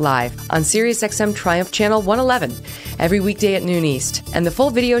Show live on SiriusXM Triumph Channel 111 every weekday at noon East. And the full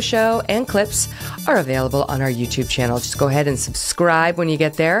video show and clips are available on our YouTube channel. Just go ahead and subscribe when you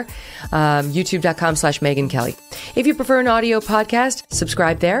get there. YouTube.com/Megyn Kelly. If you prefer an audio podcast,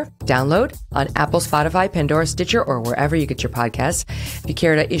 subscribe there. Download on Apple, Spotify, Pandora, Stitcher, or wherever you get your podcasts. If you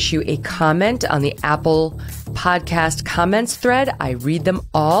care to issue a comment on the Apple podcast comments thread, I read them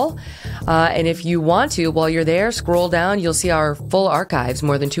all. And if you want to, while you're there, scroll down, you'll see our full archives,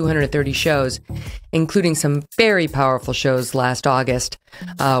 more than 230 shows, including some very powerful shows last August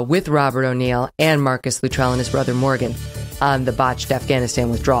with Robert O'Neill and Marcus Luttrell and his brother Morgan on the botched Afghanistan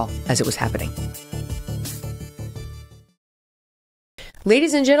withdrawal as it was happening.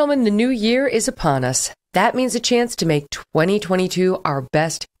 Ladies and gentlemen, the new year is upon us. That means a chance to make 2022 our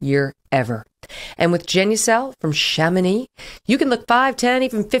best year ever. And with Genucel from Chamonix, you can look 5, 10,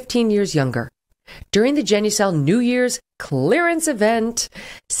 even 15 years younger. During the Genucel New Year's clearance event,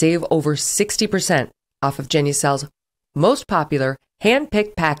 save over 60% off of Genucel's most popular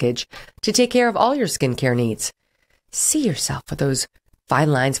hand-picked package to take care of all your skincare needs. See yourself with those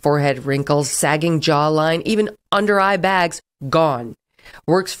fine lines, forehead wrinkles, sagging jawline, even under-eye bags gone.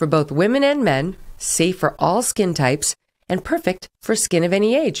 Works for both women and men, safe for all skin types, and perfect for skin of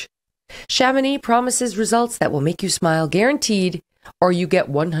any age. Chamonix promises results that will make you smile guaranteed, or you get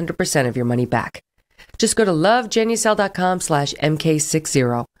 100% of your money back. Just go to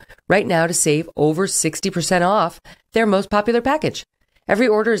lovegenucel.com/MK60 right now to save over 60% off their most popular package. Every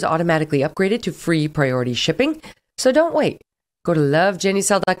order is automatically upgraded to free priority shipping, so don't wait. Go to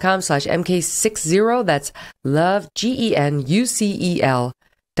lovegenucel.com/MK60. That's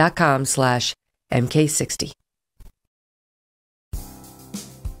lovegenucel.com/MK60.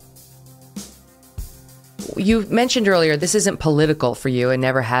 You mentioned earlier this isn't political for you and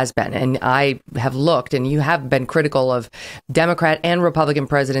never has been. And I have looked, and you have been critical of Democrat and Republican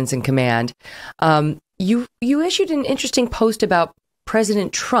presidents in command. You issued an interesting post about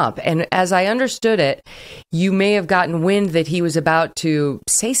President Trump. And as I understood it, you may have gotten wind that he was about to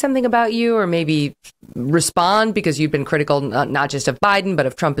say something about you or maybe respond because you've been critical not just of Biden, but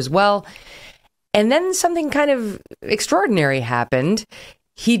of Trump as well. And then something kind of extraordinary happened.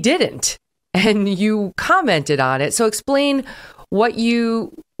 He didn't. And you commented on it. So explain what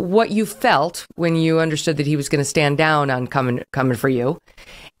you felt when you understood that he was going to stand down on coming for you,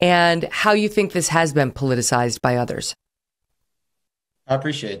 and how you think this has been politicized by others. I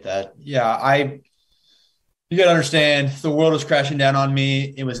appreciate that. Yeah, you got to understand, the world was crashing down on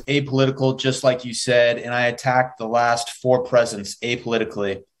me. It was apolitical, just like you said, and I attacked the last 4 presidents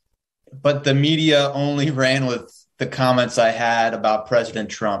apolitically. But the media only ran with the comments I had about President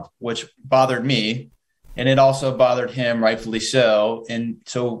Trump, which bothered me, and it also bothered him, rightfully so. And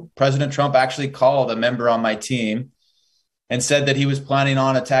so President Trump actually called a member on my team and said that he was planning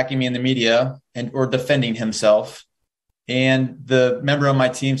on attacking me in the media or defending himself. And the member on my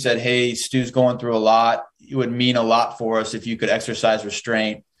team said, "Hey, Stu's going through a lot. It would mean a lot for us if you could exercise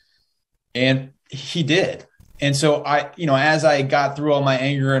restraint." And he did. And so as I got through all my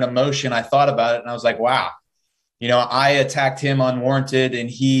anger and emotion, I thought about it and I was like, wow, I attacked him unwarranted and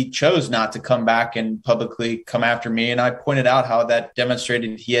he chose not to come back and publicly come after me. And I pointed out how that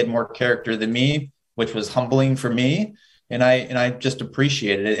demonstrated he had more character than me, which was humbling for me. And I just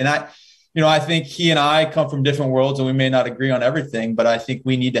appreciated it. And I think he and I come from different worlds and we may not agree on everything, but I think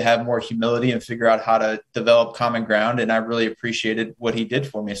we need to have more humility and figure out how to develop common ground. And I really appreciated what he did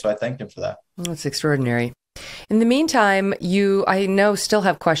for me. So I thanked him for that. That's extraordinary. In the meantime, I know, still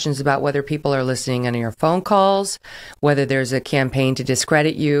have questions about whether people are listening on your phone calls, whether there's a campaign to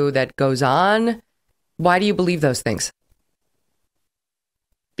discredit you that goes on. Why do you believe those things?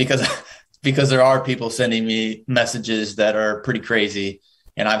 Because there are people sending me messages that are pretty crazy,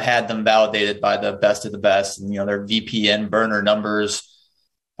 and I've had them validated by the best of the best. And, their VPN burner numbers.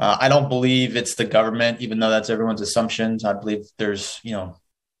 I don't believe it's the government, even though that's everyone's assumptions. I believe there's,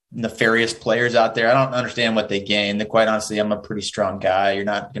 nefarious players out there. I don't understand what they gain. Quite honestly, I'm a pretty strong guy. You're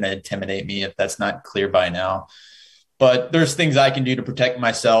not going to intimidate me if that's not clear by now. But there's things I can do to protect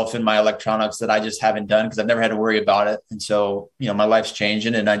myself and my electronics that I just haven't done because I've never had to worry about it. And so, my life's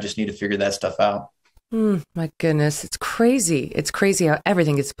changing and I just need to figure that stuff out. My goodness. It's crazy. It's crazy how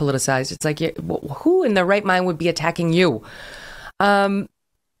everything gets politicized. It's like, who in their right mind would be attacking you?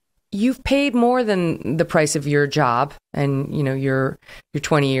 You've paid more than the price of your job and, your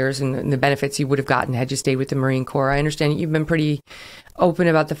 20 years and the benefits you would have gotten had you stayed with the Marine Corps. I understand you've been pretty open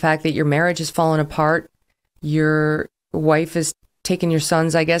about the fact that your marriage has fallen apart. Your wife has taken your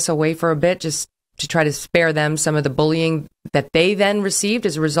sons, I guess, away for a bit just to try to spare them some of the bullying that they then received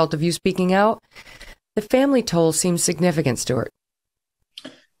as a result of you speaking out. The family toll seems significant, Stuart.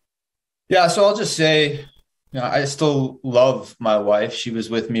 Yeah, so I'll just say, I still love my wife. She was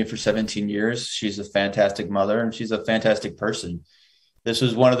with me for 17 years. She's a fantastic mother and she's a fantastic person. This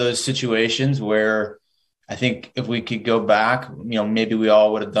was one of those situations where I think if we could go back, maybe we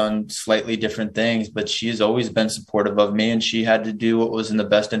all would have done slightly different things, but she has always been supportive of me and she had to do what was in the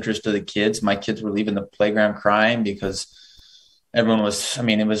best interest of the kids. My kids were leaving the playground crying because everyone was,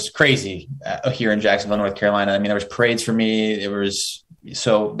 it was crazy here in Jacksonville, North Carolina. There was parades for me.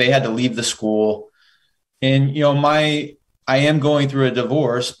 So they had to leave the school. And, I am going through a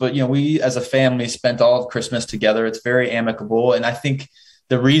divorce, but, we as a family spent all of Christmas together. It's very amicable. And I think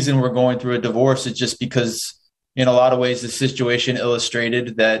the reason we're going through a divorce is just because in a lot of ways, the situation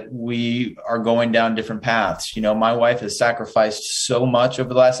illustrated that we are going down different paths. My wife has sacrificed so much over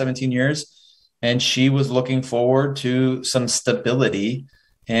the last 17 years, and she was looking forward to some stability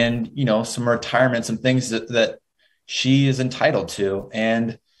and, some retirement, some things that she is entitled to.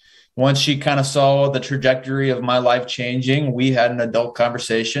 And once she kind of saw the trajectory of my life changing, we had an adult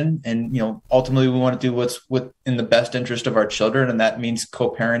conversation and, ultimately we want to do what's in the best interest of our children. And that means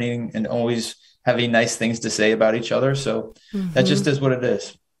co-parenting and always having nice things to say about each other. So that just is what it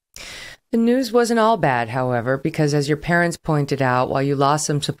is. The news wasn't all bad, however, because as your parents pointed out, while you lost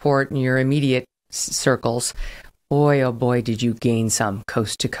some support in your immediate circles, boy, oh boy, did you gain some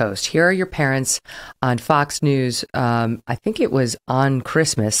coast to coast. Here are your parents on Fox News. I think it was on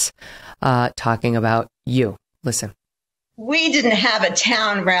Christmas, talking about you. Listen. We didn't have a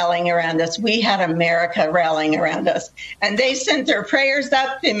town rallying around us. We had America rallying around us. And they sent their prayers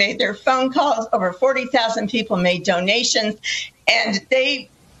up. They made their phone calls. Over 40,000 people made donations. And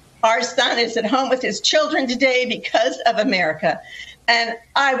our son is at home with his children today because of America. And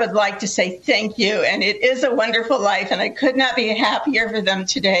I would like to say thank you. And it is a wonderful life. And I could not be happier for them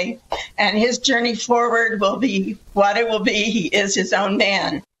today. And his journey forward will be what it will be. He is his own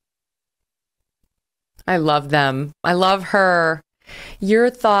man. I love them. I love her. Your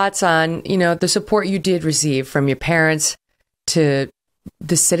thoughts on, the support you did receive from your parents to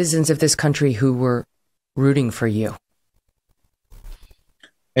the citizens of this country who were rooting for you.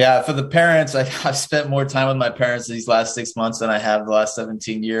 Yeah, for the parents, I've spent more time with my parents these last 6 months than I have the last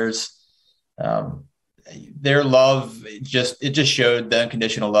 17 years. Their love, it just showed the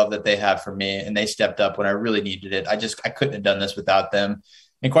unconditional love that they have for me, and they stepped up when I really needed it. I couldn't have done this without them.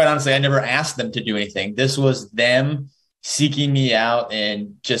 And quite honestly, I never asked them to do anything. This was them seeking me out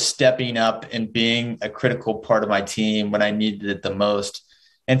and just stepping up and being a critical part of my team when I needed it the most.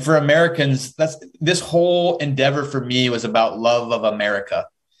 And for Americans, this whole endeavor for me was about love of America.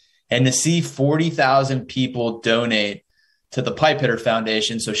 And to see 40,000 people donate to the Pipehitter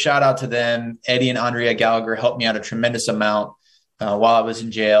Foundation. So shout out to them. Eddie and Andrea Gallagher helped me out a tremendous amount while I was in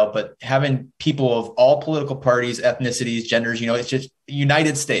jail. But having people of all political parties, ethnicities, genders, it's just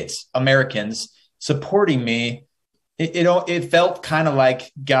United States Americans supporting me. It felt kind of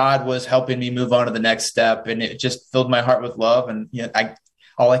like God was helping me move on to the next step. And it just filled my heart with love. And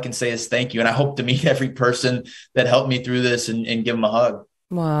all I can say is thank you. And I hope to meet every person that helped me through this and give them a hug.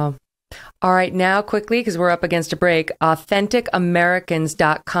 Wow. All right. Now, quickly, because we're up against a break,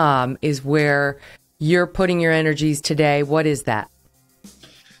 AuthenticAmericans.com is where you're putting your energies today. What is that?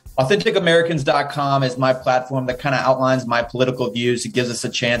 AuthenticAmericans.com is my platform that kind of outlines my political views. It gives us a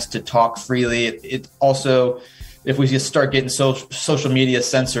chance to talk freely. It also, if we just start getting social media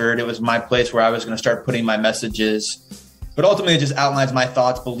censored, it was my place where I was going to start putting my messages. But ultimately, it just outlines my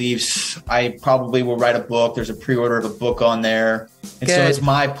thoughts, beliefs. I probably will write a book. There's a pre-order of a book on there. And so it's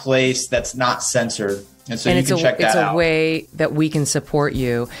my place that's not censored. And so you can check that out. It's a way that we can support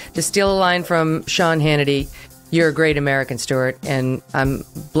you. To steal a line from Sean Hannity, you're a great American, Stuart, and I'm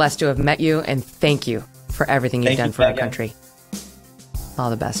blessed to have met you. And thank you for everything you've done for our country. All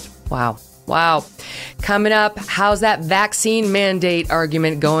the best. Wow. Wow. Coming up, how's that vaccine mandate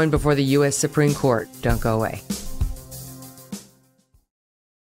argument going before the U.S. Supreme Court? Don't go away.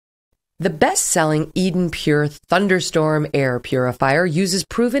 The best-selling Eden Pure Thunderstorm air purifier uses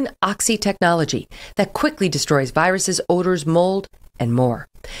proven oxy technology that quickly destroys viruses, odors, mold, and more.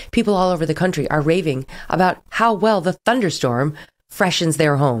 People all over the country are raving about how well the Thunderstorm freshens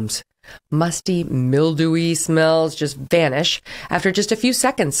their homes. Musty, mildewy smells just vanish after just a few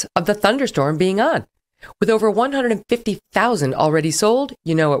seconds of the Thunderstorm being on. With over 150,000 already sold,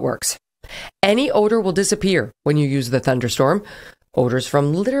 you know it works. Any odor will disappear when you use the Thunderstorm. Odors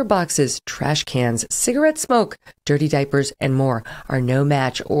from litter boxes, trash cans, cigarette smoke, dirty diapers, and more are no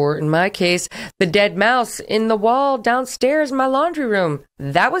match. Or in my case, the dead mouse in the wall downstairs in my laundry room.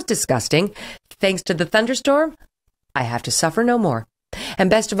 That was disgusting. Thanks to the Thunderstorm, I have to suffer no more. And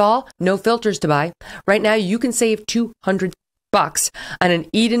best of all, no filters to buy. Right now, you can save $200 on an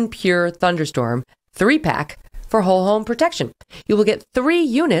Eden Pure Thunderstorm 3-pack for whole home protection. You will get 3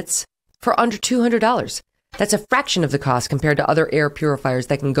 units for under $200. That's a fraction of the cost compared to other air purifiers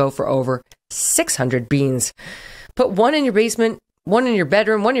that can go for over 600 beans. Put one in your basement, one in your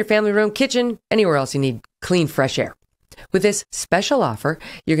bedroom, one in your family room, kitchen, anywhere else you need clean, fresh air. With this special offer,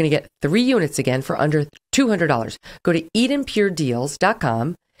 you're going to get 3 units again for under $200. Go to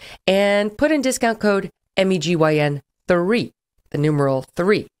EdenPureDeals.com and put in discount code MEGYN3, the numeral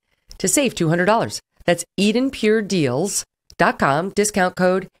 3, to save $200. That's EdenPureDeals.com, discount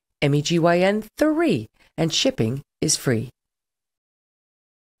code MEGYN3. And shipping is free.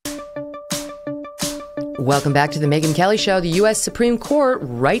 Welcome back to the Megyn Kelly Show. The U.S. Supreme Court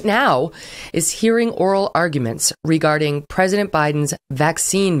right now is hearing oral arguments regarding President Biden's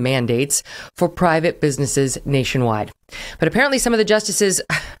vaccine mandates for private businesses nationwide. But apparently some of the justices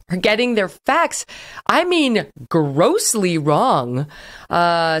are getting their facts, grossly wrong,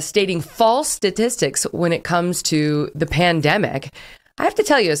 stating false statistics when it comes to the pandemic. I have to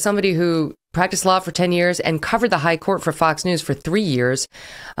tell you, as somebody who practiced law for 10 years and covered the high court for Fox News for 3 years.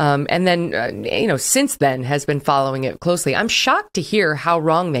 And then, since then has been following it closely. I'm shocked to hear how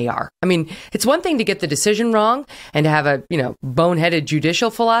wrong they are. I mean, it's one thing to get the decision wrong and to have a, boneheaded judicial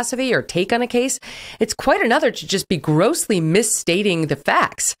philosophy or take on a case. It's quite another to just be grossly misstating the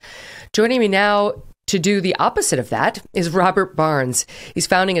facts. Joining me now to do the opposite of that is Robert Barnes. He's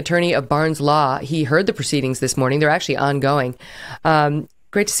founding attorney of Barnes Law. He heard the proceedings this morning. They're actually ongoing.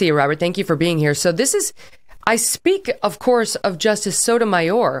 Great to see you, Robert. Thank you for being here. So I speak, of course, of Justice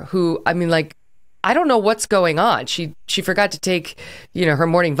Sotomayor, who, I don't know what's going on. She forgot to take, her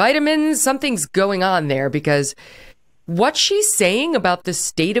morning vitamins. Something's going on there, because what she's saying about the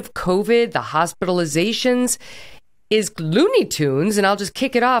state of COVID, the hospitalizations, is Looney Tunes. And I'll just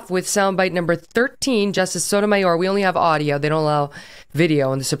kick it off with soundbite number 13. Justice Sotomayor, we only have audio. They don't allow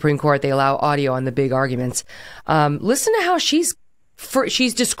video in the Supreme Court. They allow audio on the big arguments. Listen to how she's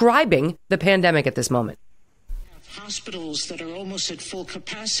describing the pandemic at this moment. Hospitals that are almost at full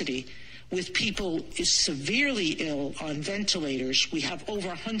capacity with people severely ill on ventilators. We have over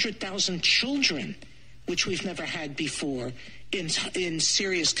 100,000 children, which we've never had before, in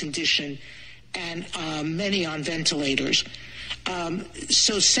serious condition, and many on ventilators.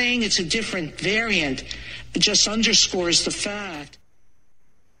 So saying it's a different variant just underscores the fact.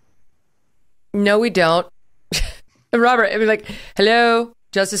 No, we don't. Robert, hello,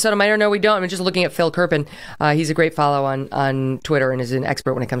 Justice Sotomayor. No, we don't. I'm just looking at Phil Kerpen. He's a great follow on Twitter and is an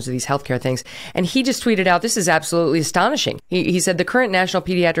expert when it comes to these healthcare things. And he just tweeted out, this is absolutely astonishing. He said the current national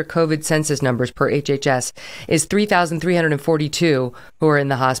pediatric COVID census numbers per HHS is 3,342 who are in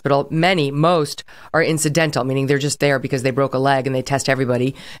the hospital. Most are incidental, meaning they're just there because they broke a leg and they test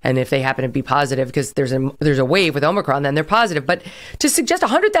everybody. And if they happen to be positive, because there's a wave with Omicron, then they're positive. But to suggest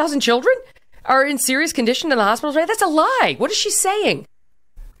 100,000 children are in serious condition in the hospitals, right? That's a lie. What is she saying?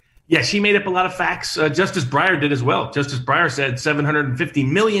 Yeah, she made up a lot of facts. Justice Breyer did as well. Justice Breyer said 750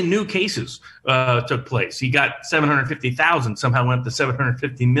 million new cases took place. He got 750,000, somehow went up to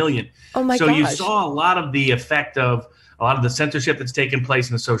 750 million. Oh my gosh. So you saw a lot of the effect of a lot of the censorship that's taken place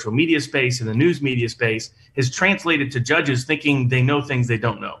in the social media space and the news media space is translated to judges thinking they know things they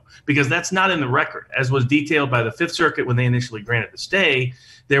don't know, because that's not in the record. As was detailed by the Fifth Circuit when they initially granted the stay,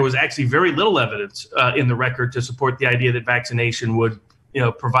 there was actually very little evidence in the record to support the idea that vaccination would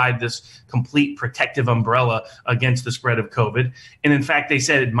provide this complete protective umbrella against the spread of COVID. And in fact, they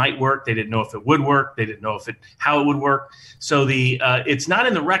said it might work. They didn't know if it would work. They didn't know how it would work. So it's not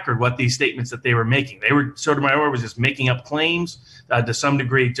in the record what these statements that they were making. Sotomayor was just making up claims to some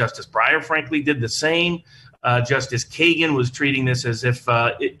degree. Justice Breyer, frankly, did the same. Justice Kagan was treating this as if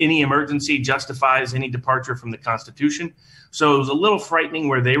any emergency justifies any departure from the Constitution. So it was a little frightening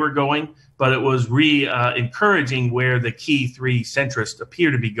where they were going, but it was encouraging where the key three centrists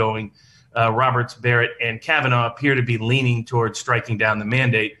appear to be going. Roberts, Barrett, and Kavanaugh appear to be leaning towards striking down the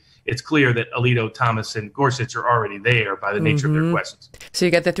mandate. It's clear that Alito, Thomas, and Gorsuch are already there by the nature of their questions. So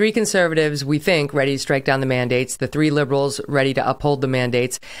you got the three conservatives, we think, ready to strike down the mandates, the three liberals ready to uphold the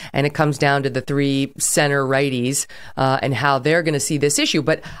mandates, and it comes down to the three center righties and how they're going to see this issue.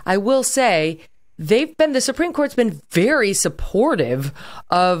 But I will say, the Supreme Court's been very supportive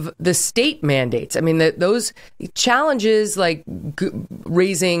of the state mandates. I mean, those challenges like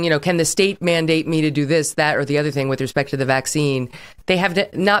raising, can the state mandate me to do this, that, or the other thing with respect to the vaccine, they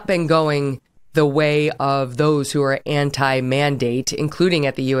have not been going the way of those who are anti-mandate, including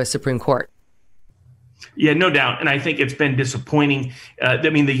at the U.S. Supreme Court. Yeah, no doubt. And I think it's been disappointing.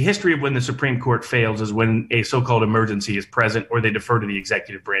 The history of when the Supreme Court fails is when a so-called emergency is present or they defer to the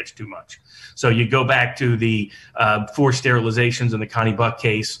executive branch too much. So you go back to the forced sterilizations in the Connie Buck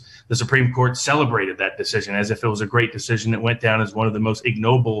case. The Supreme Court celebrated that decision as if it was a great decision. It went down as one of the most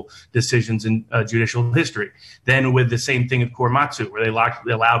ignoble decisions in judicial history. Then with the same thing at Korematsu, where they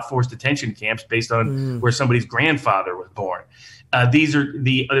allowed forced detention camps based on where somebody's grandfather was born.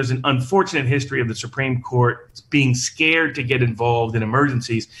 There's an unfortunate history of the Supreme Court being scared to get involved in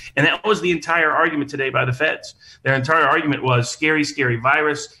emergencies. And that was the entire argument today by the feds. Their entire argument was scary, scary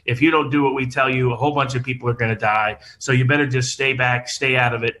virus. If you don't do what we tell you, a whole bunch of people are going to die. So you better just stay back, stay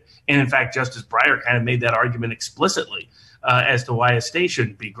out of it. And in fact, Justice Breyer kind of made that argument explicitly as to why a stay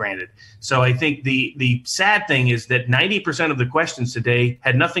shouldn't be granted. So I think the sad thing is that 90% of the questions today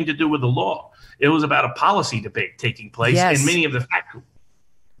had nothing to do with the law. It was about a policy debate taking place, yes. And many of the facts.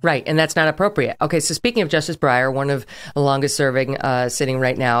 Right, and that's not appropriate. Okay, so speaking of Justice Breyer, one of the longest serving sitting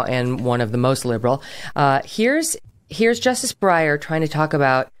right now and one of the most liberal, here's Justice Breyer trying to talk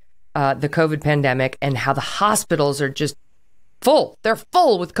about the COVID pandemic and how the hospitals are just full. They're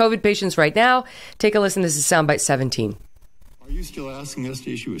full with COVID patients right now. Take a listen. This is soundbite 17. Are you still asking us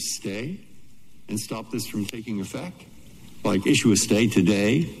to issue a stay? and stop this from taking effect? Like issue a stay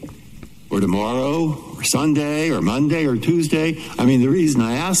today or tomorrow or Sunday or Monday or Tuesday? I mean, the reason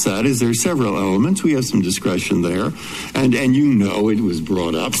I ask that is there's several elements. We have some discretion there. And you know it was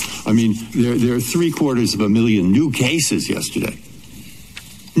brought up. I mean, there are 750,000 new cases yesterday.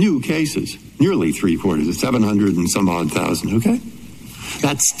 New cases. Nearly 750,000, 700 and some odd thousand, okay?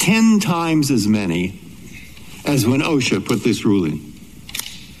 That's 10 times as many as when OSHA put this rule in.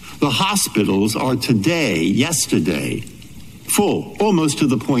 The hospitals are yesterday, full, almost to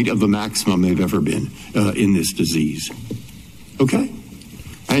the point of the maximum they've ever been in this disease. Okay?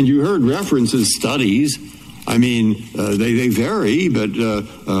 And you heard references, studies. I mean, they vary, but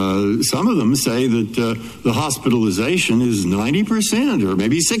some of them say that the hospitalization is 90% or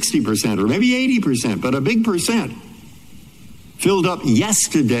maybe 60% or maybe 80%, but a big percent filled up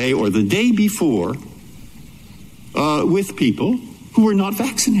yesterday or the day before with people who were not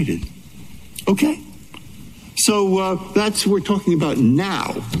vaccinated. Okay? So that's what we're talking about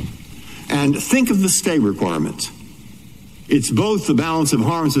now. And think of the stay requirements. It's both the balance of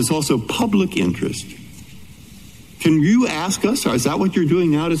harms, it's also public interest. Can you ask us, or is that what you're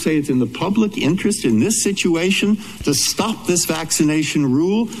doing now, to say it's in the public interest in this situation to stop this vaccination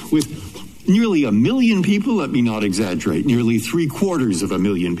rule with nearly 1 million people? Let me not exaggerate, nearly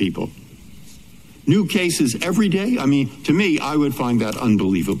 750,000 people. New cases every day? I mean, to me, I would find that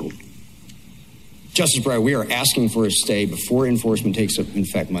unbelievable. Justice Breyer, we are asking for a stay before enforcement takes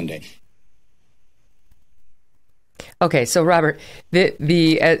effect Monday. Okay, so Robert,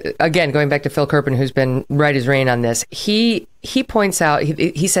 again, going back to Phil Kerpen, who's been right as rain on this, he points out,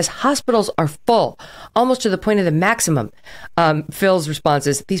 he says hospitals are full, almost to the point of the maximum. Phil's response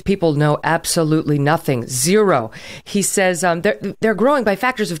is, these people know absolutely nothing, zero. He says they're growing by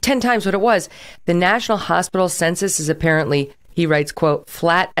factors of 10 times what it was. The National Hospital Census is apparently, he writes, quote,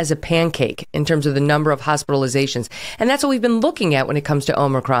 flat as a pancake in terms of the number of hospitalizations. And that's what we've been looking at when it comes to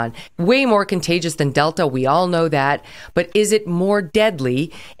Omicron. Way more contagious than Delta. We all know that. But is it more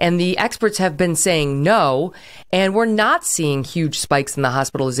deadly? And the experts have been saying no. And we're not seeing huge spikes in the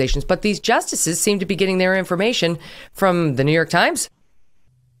hospitalizations. But these justices seem to be getting their information from the New York Times.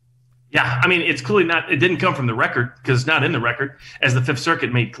 Yeah, I mean, it's clearly not, it didn't come from the record because it's not in the record, as the Fifth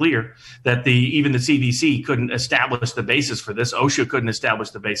Circuit made clear that even the CDC couldn't establish the basis for this. OSHA couldn't establish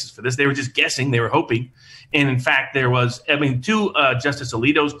the basis for this. They were just guessing. They were hoping. And in fact, there was, I mean, to Justice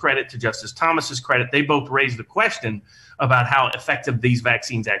Alito's credit, to Justice Thomas's credit, they both raised the question about how effective these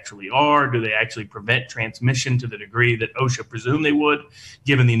vaccines actually are. Do they actually prevent transmission to the degree that OSHA presumed they would,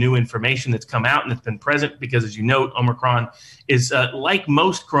 given the new information that's come out and that's been present? Because as you note, Omicron is like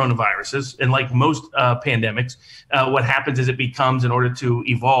most coronaviruses and like most pandemics, what happens is it becomes, in order to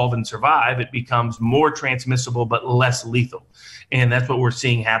evolve and survive, it becomes more transmissible but less lethal. And that's what we're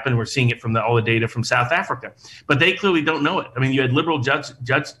seeing happen. We're seeing it from all the data from South Africa. But they clearly don't know it. I mean, you had liberal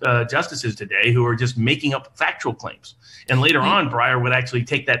justices today who are just making up factual claims. And later on, Breyer would actually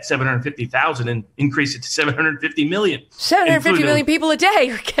take that 750,000 and increase it to 750 million. 750 million people a day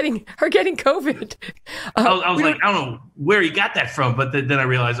are getting COVID. I was like, I don't know where he got that from, but then I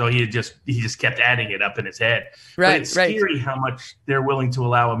realized, he just kept adding it up in his head. Right, but it's scary how much they're willing to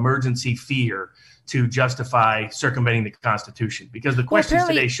allow emergency fear to justify circumventing the Constitution, because the questions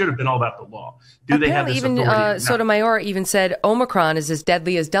today should have been all about the law. Do they have this authority? Even Sotomayor even said Omicron is as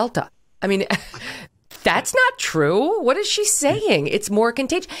deadly as Delta. I mean, that's not true. What is she saying? It's more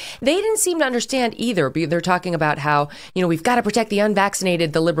contagious. They didn't seem to understand either. They're talking about how, we've got to protect the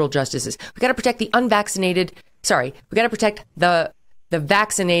unvaccinated, the liberal justices. We've got to protect the unvaccinated. Sorry, we've got to protect the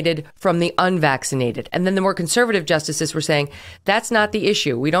vaccinated from the unvaccinated. And then the more conservative justices were saying, that's not the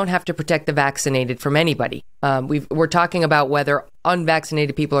issue. We don't have to protect the vaccinated from anybody. We're talking about whether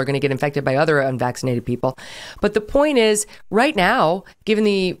unvaccinated people are going to get infected by other unvaccinated people. But the point is, right now, given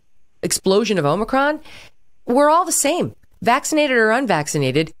the explosion of Omicron, we're all the same. Vaccinated or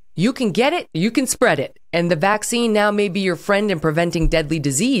unvaccinated, you can get it, you can spread it. And the vaccine now may be your friend in preventing deadly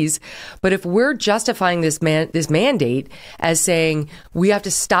disease. But if we're justifying this mandate as saying we have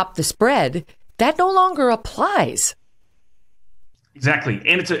to stop the spread, that no longer applies. Exactly.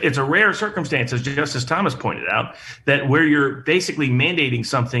 And it's a rare circumstance, as Justice Thomas pointed out, that where you're basically mandating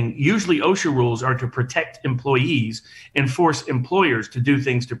something, usually OSHA rules are to protect employees and force employers to do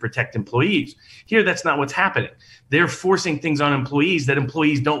things to protect employees. Here, that's not what's happening. They're forcing things on employees that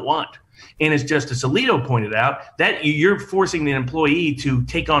employees don't want. And as Justice Alito pointed out, that you're forcing the employee to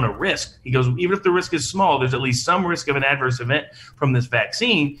take on a risk. He goes, even if the risk is small, there's at least some risk of an adverse event from this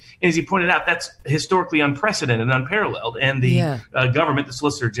vaccine. And as he pointed out, that's historically unprecedented and unparalleled. And the government, the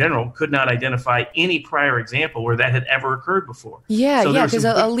Solicitor General, could not identify any prior example where that had ever occurred before. Yeah, because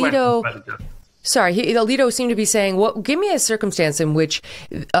Sorry, Alito seemed to be saying, well, give me a circumstance in which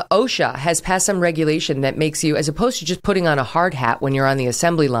OSHA has passed some regulation that makes you, as opposed to just putting on a hard hat when you're on the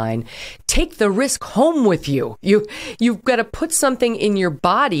assembly line, take the risk home with you. You've got to put something in your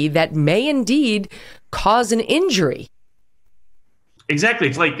body that may indeed cause an injury. Exactly.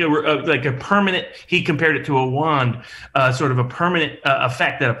 It's like a permanent, he compared it to a wand, sort of a permanent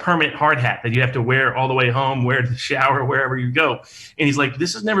effect, that a permanent hard hat that you have to wear all the way home, wear to the shower, wherever you go. And he's like,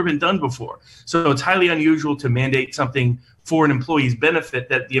 this has never been done before. So it's highly unusual to mandate something for an employee's benefit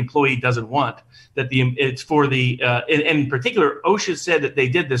that the employee doesn't want. It's for the, in particular, OSHA said that they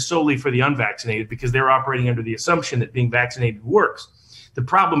did this solely for the unvaccinated because they were operating under the assumption that being vaccinated works. The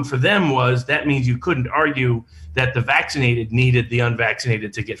problem for them was that means you couldn't argue that the vaccinated needed the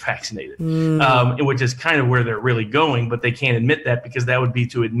unvaccinated to get vaccinated, which is kind of where they're really going. But they can't admit that because that would be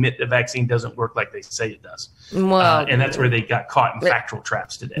to admit the vaccine doesn't work like they say it does. Well, and that's where they got caught in factual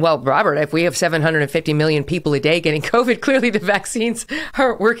traps today. Well, Robert, if we have 750 million people a day getting COVID, clearly the vaccines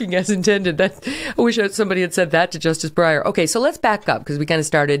aren't working as intended. I wish somebody had said that to Justice Breyer. Okay, so let's back up because we kind of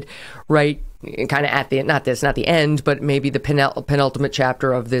started right kind of at the, not the end, but maybe the penultimate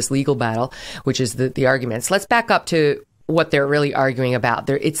chapter of this legal battle, which is the arguments. Let's back up to what they're really arguing about.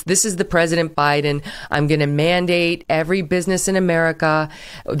 This is the President Biden. I'm going to mandate every business in America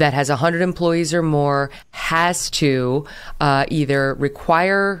that has 100 employees or more has to either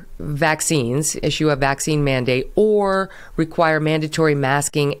require vaccines, issue a vaccine mandate, or require mandatory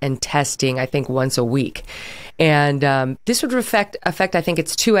masking and testing, I think, once a week. And this would affect, I think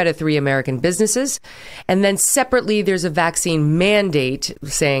it's 2 out of 3 American businesses. And then separately, there's a vaccine mandate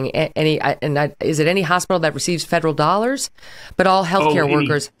saying is it any hospital that receives federal dollars? But all healthcare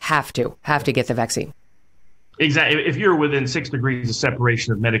workers have to get the vaccine. Exactly. If you're within 6 degrees of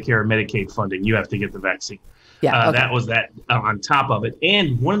separation of Medicare and Medicaid funding, you have to get the vaccine. Yeah, okay. That was that on top of it.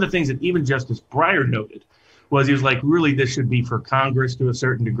 And one of the things that even Justice Breyer noted was he was like, really, this should be for Congress to a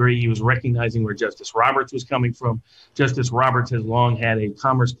certain degree. He was recognizing where Justice Roberts was coming from. Justice Roberts has long had a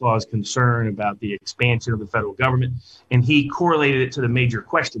Commerce Clause concern about the expansion of the federal government, and he correlated it to the major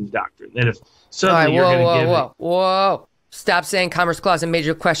questions doctrine, that if suddenly you're going to give Whoa. Stop saying Commerce Clause and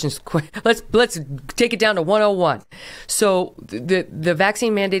major questions. Let's take it down to 101. So the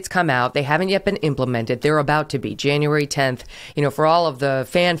vaccine mandates come out. They haven't yet been implemented. They're about to be January 10th. For all of the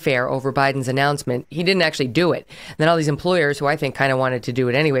fanfare over Biden's announcement, he didn't actually do it. And then all these employers who I think kind of wanted to do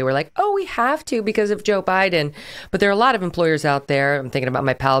it anyway were like, oh, we have to because of Joe Biden. But there are a lot of employers out there. I'm thinking about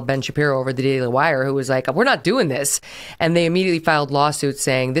my pal Ben Shapiro over the Daily Wire, who was like, we're not doing this. And they immediately filed lawsuits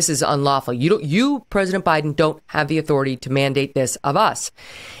saying this is unlawful. You, President Biden, don't have the authority to mandate this of us.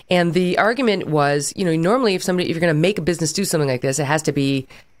 And the argument was, normally if you're going to make a business do something like this, it has to be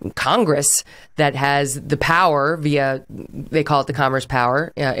Congress that has the power via, they call it the commerce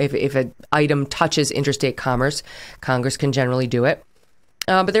power. If an item touches interstate commerce, Congress can generally do it.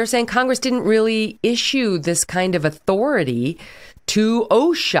 But they're saying Congress didn't really issue this kind of authority to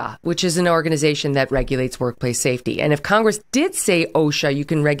OSHA, which is an organization that regulates workplace safety. And if Congress did say, OSHA, you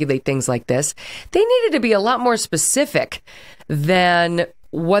can regulate things like this, they needed to be a lot more specific than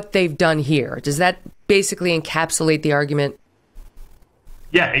what they've done here. Does that basically encapsulate the argument?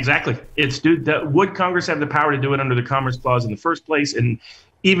 Yeah, exactly. Would Congress have the power to do it under the Commerce Clause in the first place? And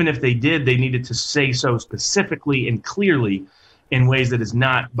even if they did, they needed to say so specifically and clearly in ways that is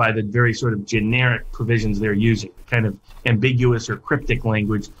not by the very sort of generic provisions they're using, kind of ambiguous or cryptic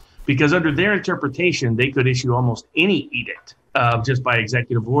language, because under their interpretation, they could issue almost any edict just by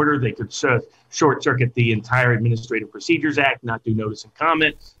executive order. They could short circuit the entire Administrative Procedures Act, not do notice and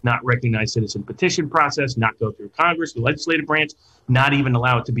comment, not recognize citizen petition process, not go through Congress, the legislative branch, not even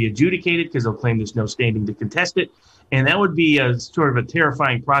allow it to be adjudicated because they'll claim there's no standing to contest it. And that would be a sort of a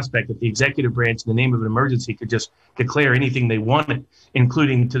terrifying prospect that the executive branch, in the name of an emergency, could just declare anything they wanted,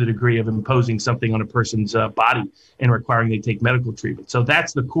 including to the degree of imposing something on a person's body and requiring they take medical treatment. So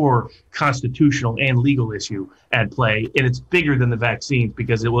that's the core constitutional and legal issue at play. And it's bigger than the vaccines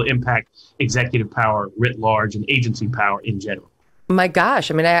because it will impact executive power writ large and agency power in general. My gosh,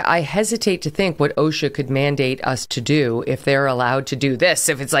 I mean, I hesitate to think what OSHA could mandate us to do if they're allowed to do this.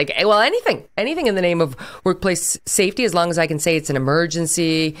 If it's like, well, anything in the name of workplace safety, as long as I can say it's an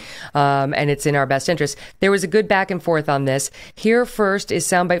emergency and it's in our best interest. There was a good back and forth on this. Here first is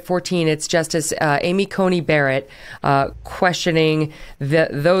Soundbite 14. It's Justice Amy Coney Barrett questioning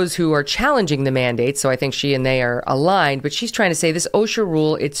those who are challenging the mandate. So I think she and they are aligned. But she's trying to say this OSHA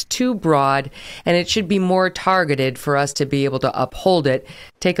rule, it's too broad and it should be more targeted for us to be able to uphold it.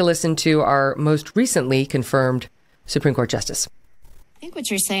 Take a listen to our most recently confirmed Supreme Court Justice. I think what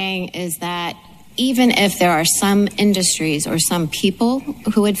you're saying is that even if there are some industries or some people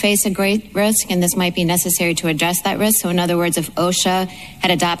who would face a great risk, and this might be necessary to address that risk. So in other words, if OSHA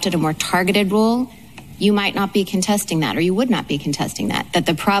had adopted a more targeted rule, you might not be contesting that, or you would not be contesting that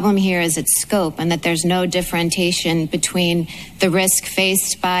the problem here is its scope, and that there's no differentiation between the risk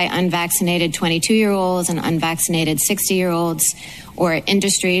faced by unvaccinated 22-year-olds and unvaccinated 60-year-olds, or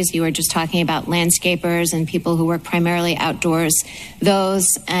industries. You were just talking about landscapers and people who work primarily outdoors, those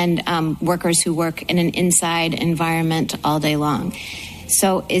and workers who work in an inside environment all day long.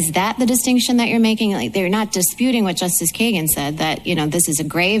 So is that the distinction that you're making? Like, they're not disputing what Justice Kagan said, that, you know, this is a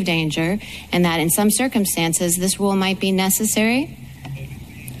grave danger and that in some circumstances this rule might be necessary,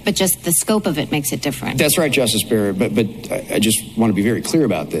 but just the scope of it makes it different. That's right, Justice Barrett, but I just want to be very clear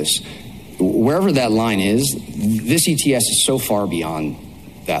about this. Wherever that line is, this ETS is so far beyond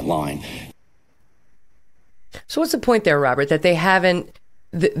that line. So what's the point there, Robert, that they haven't,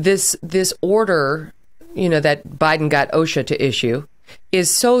 this order, you know, that Biden got OSHA to issue is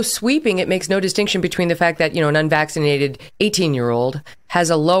so sweeping, it makes no distinction between the fact that, you know, an unvaccinated 18-year-old has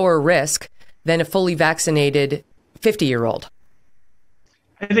a lower risk than a fully vaccinated 50-year-old.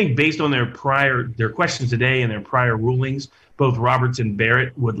 I think based on their questions today and their prior rulings, both Roberts and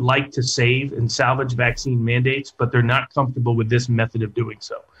Barrett would like to save and salvage vaccine mandates, but they're not comfortable with this method of doing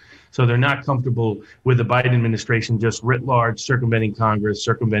so. So they're not comfortable with the Biden administration just writ large circumventing Congress,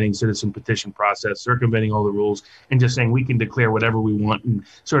 circumventing citizen petition process, circumventing all the rules, and just saying we can declare whatever we want. And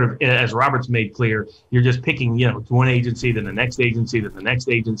sort of, as Roberts made clear, you're just picking, you know, one agency, then the next agency, then the next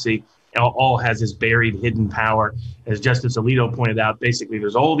agency. All has this buried, hidden power. As Justice Alito pointed out, basically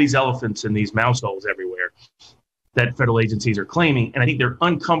there's all these elephants in these mouse holes everywhere that federal agencies are claiming. And I think they're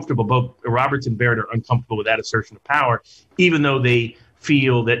uncomfortable, both Roberts and Barrett are uncomfortable with that assertion of power, even though they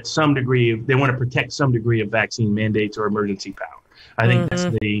feel that they want to protect some degree of vaccine mandates or emergency power. I think that's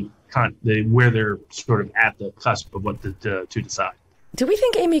where they're sort of at the cusp of what to decide. Do we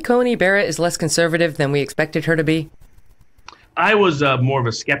think Amy Coney Barrett is less conservative than we expected her to be? I was more of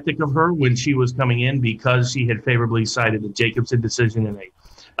a skeptic of her when she was coming in because she had favorably cited the Jacobson decision in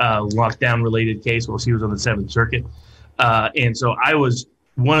a lockdown-related case while she was on the Seventh Circuit. And so I was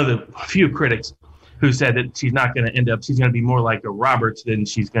one of the few critics who said that she's not going to end up, she's going to be more like a Roberts than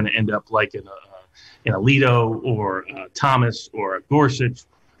she's going to end up like an Alito or Thomas or a Gorsuch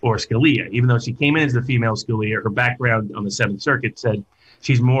or Scalia. Even though she came in as the female Scalia, her background on the Seventh Circuit said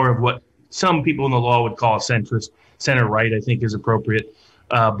she's more of what some people in the law would call a centrist. Center-right, I think, is appropriate,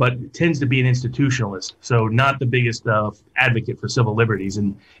 but tends to be an institutionalist. So not the biggest advocate for civil liberties,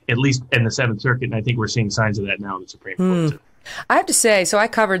 and at least in the Seventh Circuit. And I think we're seeing signs of that now in the Supreme Court, too. I have to say, so I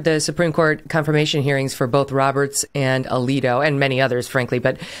covered the Supreme Court confirmation hearings for both Roberts and Alito, and many others, frankly.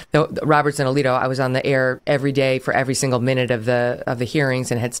 But Roberts and Alito, I was on the air every day for every single minute of the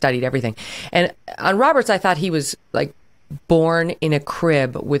hearings and had studied everything. And on Roberts, I thought he was like born in a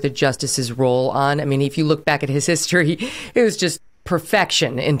crib with a justice's role on. I mean, if you look back at his history, it was just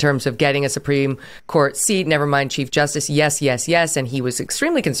perfection in terms of getting a Supreme Court seat, never mind Chief Justice. Yes, yes, yes. And he was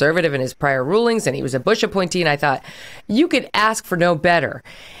extremely conservative in his prior rulings, and he was a Bush appointee. And I thought, you could ask for no better.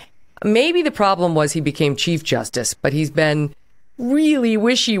 Maybe the problem was he became Chief Justice, but he's been really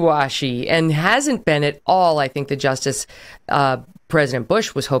wishy-washy and hasn't been at all, I think, the justice President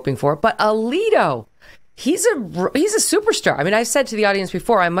Bush was hoping for. But Alito, he's a superstar. I mean, I've said to the audience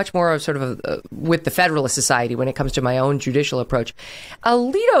before, I'm much more sort of with the Federalist Society when it comes to my own judicial approach.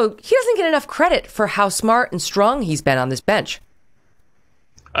 Alito, he doesn't get enough credit for how smart and strong he's been on this bench.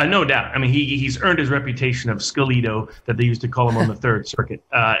 No doubt. I mean, he's earned his reputation of Scalito, that they used to call him on the Third Circuit,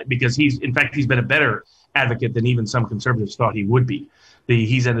 because he's been a better advocate than even some conservatives thought he would be.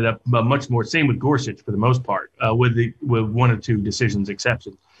 He's ended up much more, same with Gorsuch for the most part, with one or two decisions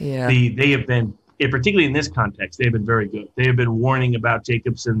exceptions. Yeah. They have been, particularly in this context, they've been very good. They have been warning about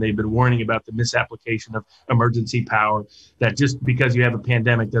Jacobson. They've been warning about the misapplication of emergency power, that just because you have a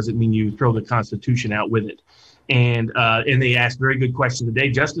pandemic doesn't mean you throw the Constitution out with it. And they asked very good questions today.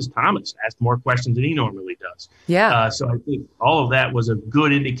 Justice Thomas asked more questions than he normally does. Yeah. So I think all of that was a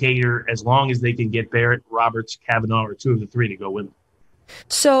good indicator, as long as they can get Barrett, Roberts, Kavanaugh, or two of the three to go with them.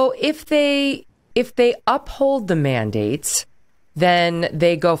 So if they uphold the mandates, then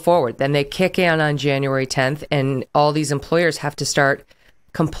they go forward. Then they kick in on January 10th, and all these employers have to start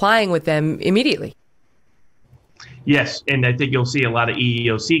complying with them immediately. Yes, and I think you'll see a lot of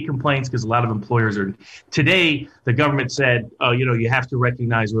EEOC complaints because a lot of employers are. Today, the government said, you have to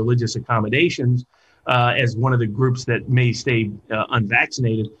recognize religious accommodations as one of the groups that may stay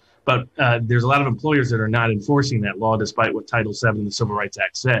unvaccinated. But there's a lot of employers that are not enforcing that law, despite what Title VII of the Civil Rights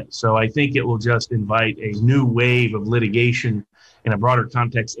Act says. So I think it will just invite a new wave of litigation in a broader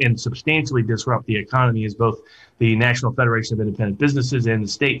context and substantially disrupt the economy, as both the National Federation of Independent Businesses and the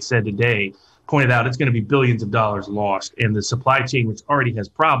state said today, pointed out it's going to be billions of dollars lost. And the supply chain, which already has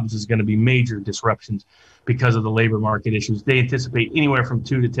problems, is going to be major disruptions because of the labor market issues. They anticipate anywhere from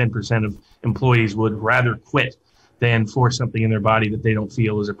 2 to 10% of employees would rather quit than force something in their body that they don't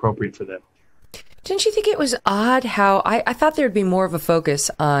feel is appropriate for them. Didn't you think it was odd how I thought there'd be more of a focus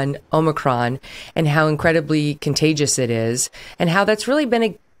on Omicron and how incredibly contagious it is, and how that's really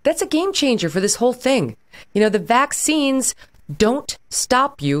that's a game changer for this whole thing. You know, the vaccines don't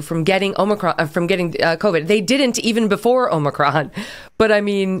stop you from getting COVID. They didn't even before Omicron. But I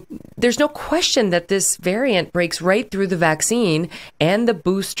mean, there's no question that this variant breaks right through the vaccine and the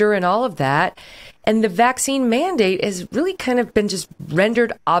booster and all of that. And the vaccine mandate has really kind of been just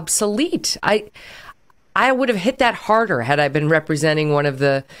rendered obsolete. I would have hit that harder had I been representing one of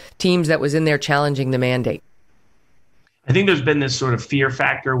the teams that was in there challenging the mandate. I think there's been this sort of fear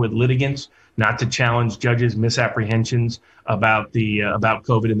factor with litigants not to challenge judges' misapprehensions about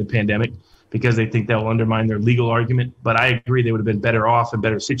COVID and the pandemic, because they think that will undermine their legal argument. But I agree they would have been better off and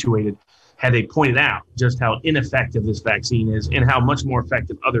better situated had they pointed out just how ineffective this vaccine is and how much more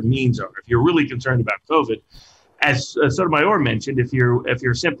effective other means are. If you're really concerned about COVID, as Sotomayor mentioned, if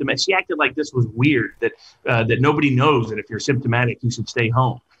you're symptomatic, she acted like this was weird, that nobody knows that if you're symptomatic, you should stay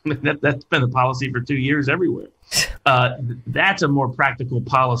home. That's been the policy for 2 years everywhere. That's a more practical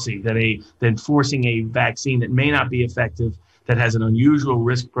policy than forcing a vaccine that may not be effective, that has an unusual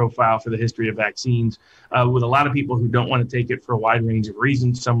risk profile for the history of vaccines, with a lot of people who don't want to take it for a wide range of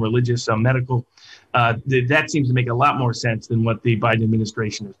reasons, some religious, some medical. That seems to make a lot more sense than what the Biden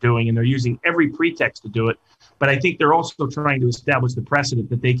administration is doing, and they're using every pretext to do it. But I think they're also trying to establish the precedent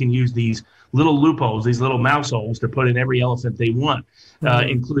that they can use these little loopholes, these little mouse holes, to put in every elephant they want,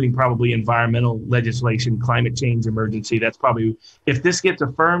 including probably environmental legislation, climate change emergency. That's probably, if this gets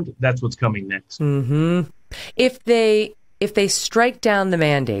affirmed, that's what's coming next. Mm-hmm. If they strike down the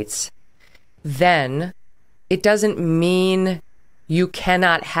mandates, then it doesn't mean you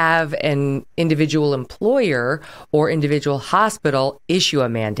cannot have an individual employer or individual hospital issue a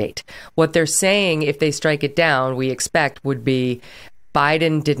mandate. What they're saying, if they strike it down, we expect would be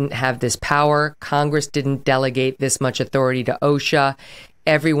Biden didn't have this power. Congress didn't delegate this much authority to OSHA.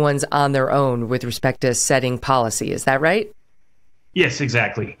 Everyone's on their own with respect to setting policy. Is that right? Yes,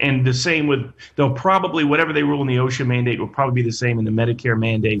 exactly. And the same they'll probably, whatever they rule in the OSHA mandate will probably be the same in the Medicare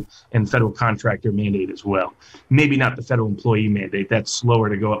mandate and federal contractor mandate as well. Maybe not the federal employee mandate. That's slower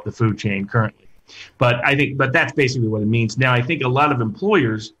to go up the food chain currently. But that's basically what it means. Now, I think a lot of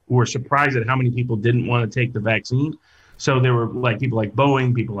employers were surprised at how many people didn't want to take the vaccine. So there were people like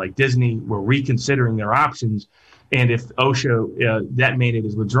Boeing, people like Disney were reconsidering their options. And if OSHA, that mandate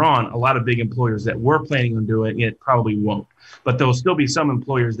is withdrawn, a lot of big employers that were planning on doing it probably won't. But there'll still be some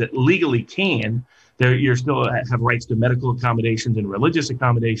employers that legally can. You still have rights to medical accommodations and religious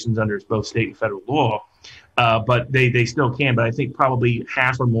accommodations under both state and federal law. But they still can. But I think probably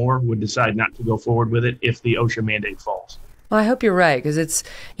half or more would decide not to go forward with it if the OSHA mandate falls. Well, I hope you're right, because it's,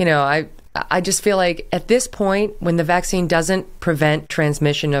 I just feel like at this point, when the vaccine doesn't prevent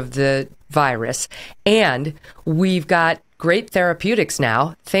transmission of the virus, and we've got great therapeutics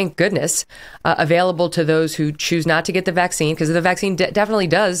now, thank goodness, available to those who choose not to get the vaccine, because the vaccine definitely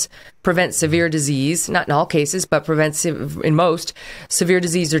does prevent severe disease, not in all cases, but prevents in most severe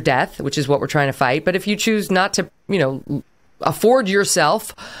disease or death, which is what we're trying to fight. But if you choose not to, afford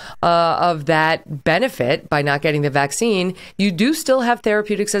yourself of that benefit by not getting the vaccine, you do still have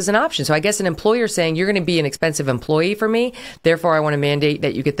therapeutics as an option. So I guess an employer saying you're going to be an expensive employee for me, therefore I want to mandate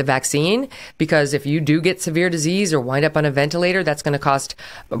that you get the vaccine, because if you do get severe disease or wind up on a ventilator, that's going to cost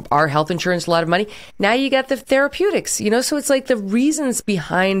our health insurance a lot of money. Now you got the therapeutics, so it's like the reasons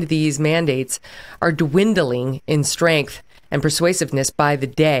behind these mandates are dwindling in strength and persuasiveness by the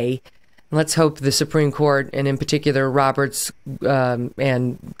day. Let's hope the Supreme Court, and in particular Roberts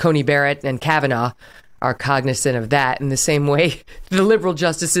and Coney Barrett and Kavanaugh, are cognizant of that in the same way the liberal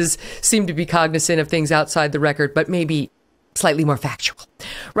justices seem to be cognizant of things outside the record, but maybe slightly more factual.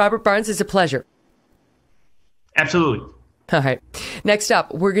 Robert Barnes, it's a pleasure. Absolutely. All right. Next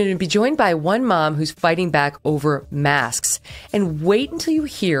up, we're going to be joined by one mom who's fighting back over masks. And wait until you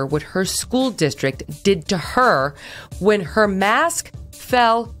hear what her school district did to her when her mask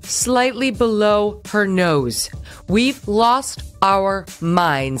fell slightly below her nose. We've lost our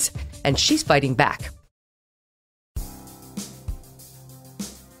minds, and she's fighting back.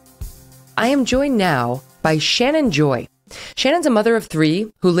 I am joined now by Shannon Joy. Shannon's a mother of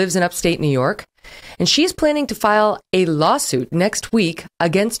 3 who lives in upstate New York. And she's planning to file a lawsuit next week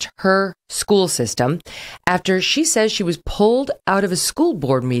against her school system after she says she was pulled out of a school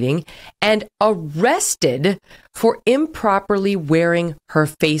board meeting and arrested for improperly wearing her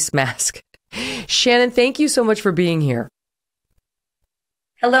face mask. Shannon, thank you so much for being here.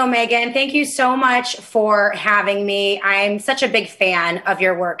 Hello, Megyn. Thank you so much for having me. I'm such a big fan of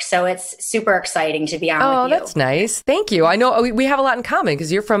your work, so it's super exciting to be on with you. Oh, that's nice. Thank you. I know we have a lot in common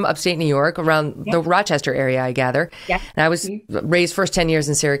because you're from upstate New York, around the Rochester area, I gather. Yeah. And I was raised first 10 years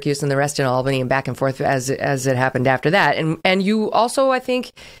in Syracuse and the rest in Albany and back and forth as it happened after that. And you also, I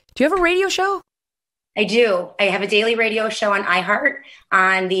think, do you have a radio show? I do. I have a daily radio show on iHeart,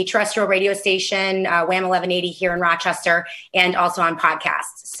 on the terrestrial radio station, WHAM 1180 here in Rochester, and also on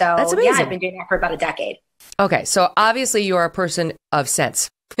podcasts. So that's amazing. Yeah, I've been doing that for about a decade. Okay. So obviously you are a person of sense.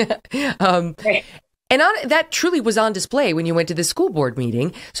 Right. And that truly was on display when you went to the school board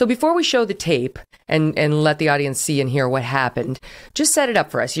meeting. So before we show the tape and let the audience see and hear what happened, just set it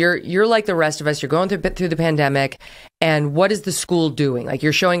up for us. You're like the rest of us. You're going through the pandemic. And what is the school doing? Like,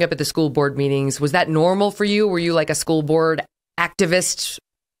 you're showing up at the school board meetings. Was that normal for you? Were you like a school board activist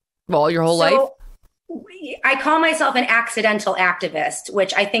all your whole life? I call myself an accidental activist,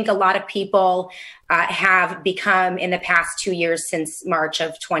 which I think a lot of people have become in the past 2 years since March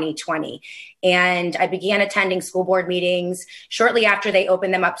of 2020. And I began attending school board meetings shortly after they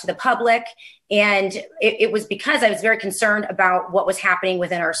opened them up to the public. And it was because I was very concerned about what was happening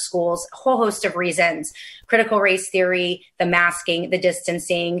within our schools, a whole host of reasons: critical race theory, the masking, the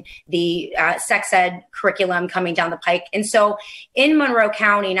distancing, the sex ed curriculum coming down the pike. And so in Monroe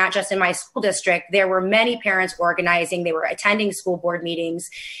County, not just in my school district, there were many parents organizing. They were attending school board meetings.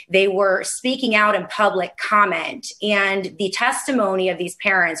 They were speaking out in public comment. And the testimony of these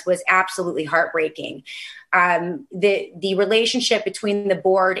parents was absolutely heartbreaking. The relationship between the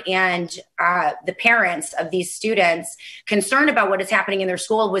board and the parents of these students concerned about what is happening in their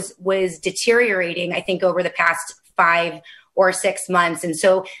school was deteriorating, I think, over the past 5 or 6 months. And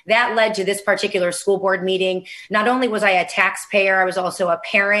so that led to this particular school board meeting. Not only was I a taxpayer, I was also a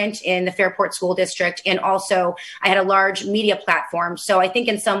parent in the Fairport School District, and also I had a large media platform. So I think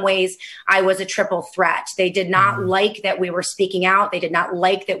in some ways I was a triple threat. They did not like that we were speaking out. They did not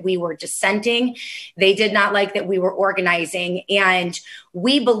like that we were dissenting. They did not like that we were organizing. And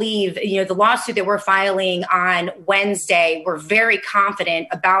we believe, the lawsuit that we're filing on Wednesday, we're very confident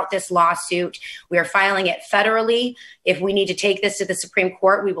about this lawsuit. We are filing it federally. If we need to take this to the Supreme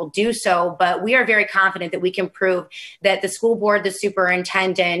Court, we will do so. But we are very confident that we can prove that the school board, the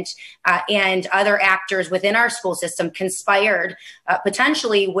superintendent, and other actors within our school system conspired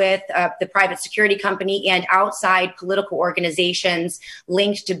potentially with the private security company and outside political organizations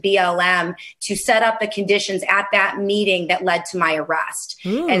linked to BLM to set up the conditions at that meeting that led to my arrest.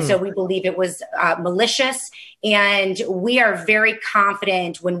 And so we believe it was malicious. And we are very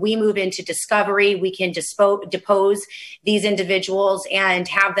confident when we move into discovery, we can depose these individuals and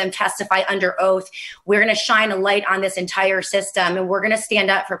have them testify under oath. We're going to shine a light on this entire system, and we're going to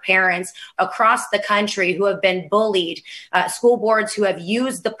stand up for parents across the country who have been bullied, school boards who have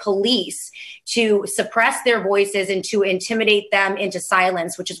used the police to suppress their voices and to intimidate them into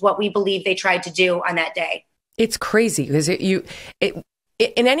silence, which is what we believe they tried to do on that day. It's crazy because in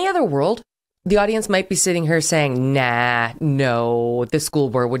any other world, the audience might be sitting here saying, nah, no, the school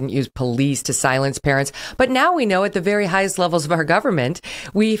board wouldn't use police to silence parents. But now we know at the very highest levels of our government,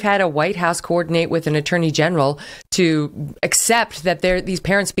 we've had a White House coordinate with an attorney general to accept that these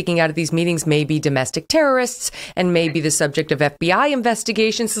parents speaking out at these meetings may be domestic terrorists and may be the subject of FBI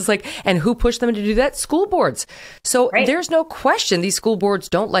investigations. It's like, and who pushed them to do that? School boards. So there's no question these school boards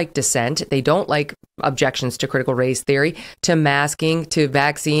don't like dissent. They don't like objections to critical race theory, to masking, to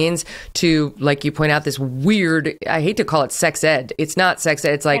vaccines, to, like you point out, this weird, I hate to call it sex ed. It's not sex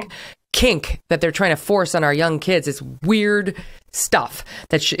ed. It's like kink that they're trying to force on our young kids. It's weird stuff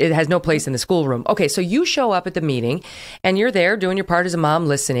that it has no place in the schoolroom. Okay, so you show up at the meeting and you're there doing your part as a mom,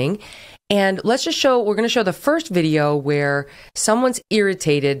 listening. And we're going to show the first video where someone's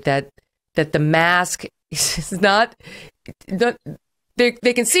irritated that the mask is not...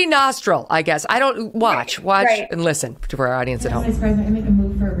 They can see nostril, I guess. I don't watch and listen to our audience at home. Vice President, I make a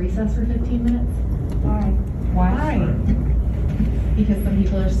move for a recess for 15 minutes. Why? Because some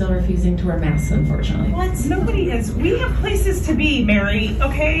people are still refusing to wear masks, unfortunately. What? Nobody is. We have places to be, Mary,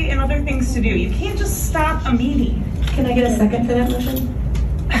 okay, and other things to do. You can't just stop a meeting. Can I get a second for that motion?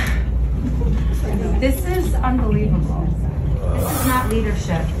 This is unbelievable. This is not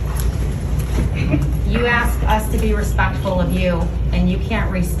leadership. You ask us to be respectful of you, and you can't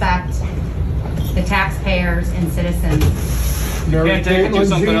respect the taxpayers and citizens Mary Can't take it to Caitlin's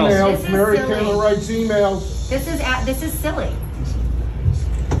something else. emails. Mary Caitlin writes emails. This is silly.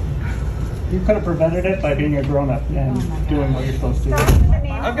 You could have prevented it by being a grown-up and doing what you're supposed to do.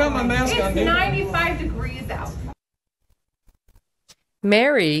 I've got my mask on. It's 95 degrees out.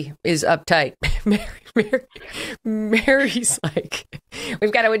 Mary is uptight. Mary's like,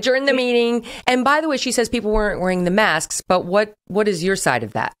 we've got to adjourn the meeting. And by the way, she says people weren't wearing the masks. But what is your side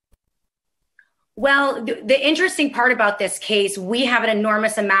of that? Well, the interesting part about this case, we have an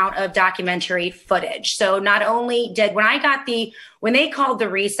enormous amount of documentary footage. So not only did, when they called the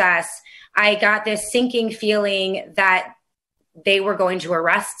recess, I got this sinking feeling that they were going to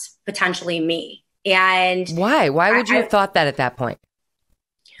arrest potentially me. And why? Why would you have thought that at that point?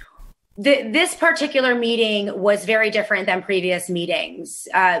 This particular meeting was very different than previous meetings.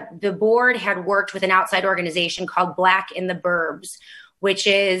 The board had worked with an outside organization called Black in the Burbs, which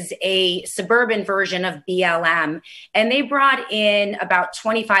is a suburban version of BLM. And they brought in about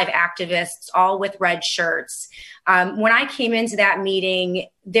 25 activists, all with red shirts. When I came into that meeting,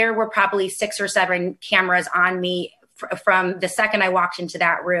 there were probably 6 or 7 cameras on me from the second I walked into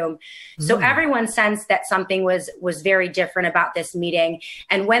that room. So everyone sensed that something was very different about this meeting.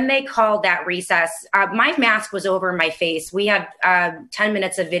 And when they called that recess, my mask was over my face. We have 10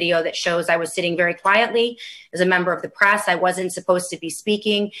 minutes of video that shows I was sitting very quietly as a member of the press. I wasn't supposed to be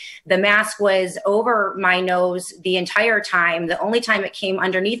speaking. The mask was over my nose the entire time. The only time it came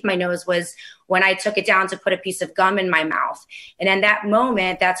underneath my nose was when I took it down to put a piece of gum in my mouth. And in that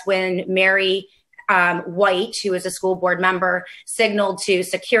moment, that's when Mary White, who is a school board member, signaled to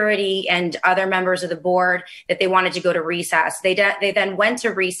security and other members of the board that they wanted to go to recess. They then went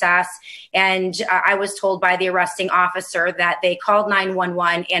to recess, and I was told by the arresting officer that they called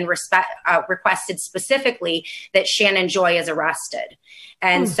 911 and requested specifically that Shannon Joy is arrested.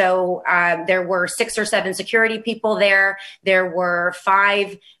 And so there were 6 or 7 security people there. There were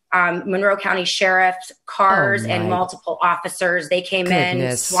 5 Monroe County Sheriff's cars and multiple officers. They came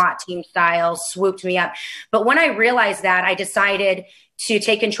in SWAT team style, swooped me up. But when I realized that, I decided to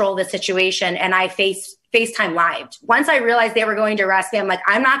take control of the situation, and I FaceTime lived. Once I realized they were going to arrest me, I'm like,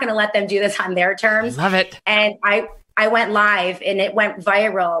 I'm not going to let them do this on their terms. Love it. And I went live, and it went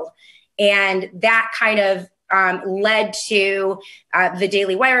viral. And that kind of led to the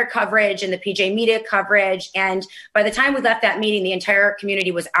Daily Wire coverage and the PJ Media coverage. And by the time we left that meeting, the entire community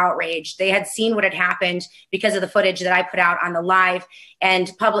was outraged. They had seen what had happened because of the footage that I put out on the live,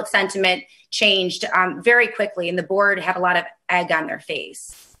 and public sentiment changed very quickly. And the board had a lot of egg on their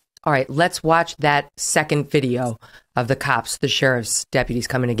face. All right, let's watch that second video of the cops, the sheriff's deputies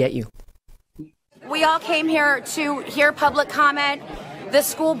coming to get you. We all came here to hear public comment. The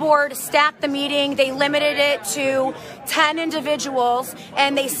school board stacked the meeting. They limited it to 10 individuals,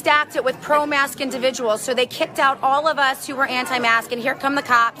 and they stacked it with pro-mask individuals. So they kicked out all of us who were anti-mask, and here come the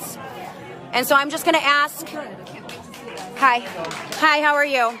cops. And so I'm just going to ask. Hi, how are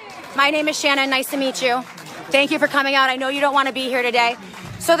you? My name is Shannon. Nice to meet you. Thank you for coming out. I know you don't want to be here today.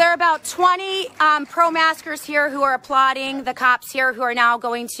 So there are about 20 pro-maskers here who are applauding the cops here, who are now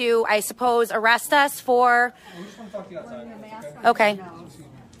going to, I suppose, arrest us for. Okay.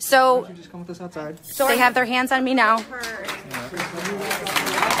 So they have their hands on me now.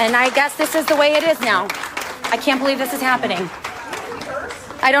 And I guess this is the way it is now. I can't believe this is happening.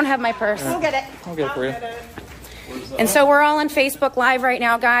 I don't have my purse. We'll get it. I'll get it for you. And so we're all on Facebook Live right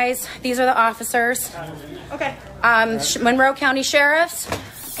now, guys. These are the officers. Okay. Monroe County Sheriffs.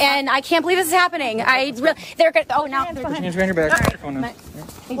 And I can't believe this is happening. They're good. Oh, now. Put your hands behind your back.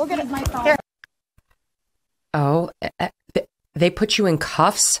 We'll get my phone. Oh, they put you in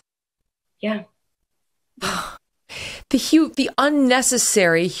cuffs? Yeah. The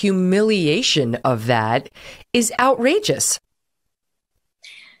unnecessary humiliation of that is outrageous.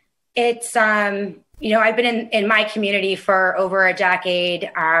 It's, I've been in my community for over a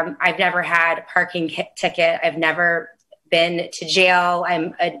decade. I've never had a parking ticket. I've never been to jail.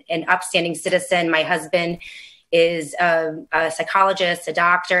 I'm an upstanding citizen. My husband is a psychologist, a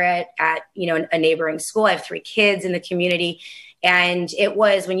doctor at a neighboring school. I have 3 kids in the community. And it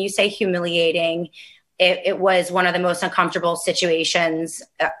was, when you say humiliating, it was one of the most uncomfortable situations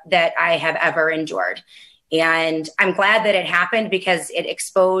that I have ever endured. And I'm glad that it happened because it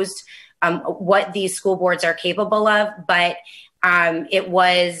exposed what these school boards are capable of. But it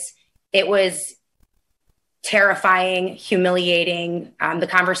was terrifying, humiliating. The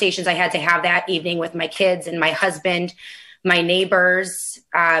conversations I had to have that evening with my kids and my husband, my neighbors,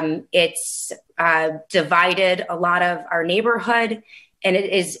 it's divided a lot of our neighborhood, and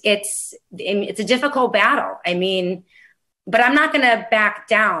it's a difficult battle. I mean, but I'm not going to back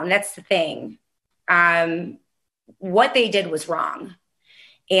down. That's the thing. what they did was wrong.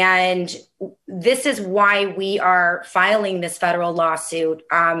 And this is why we are filing this federal lawsuit.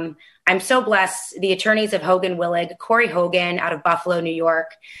 I'm so blessed. The attorneys of Hogan Willig, Corey Hogan out of Buffalo, New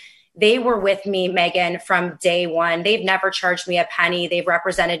York, they were with me, Megyn, from day one. They've never charged me a penny. They've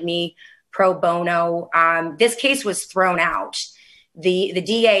represented me pro bono. This case was thrown out. The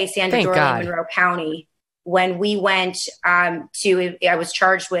DA, Sandra Joy, Monroe County, when we went I was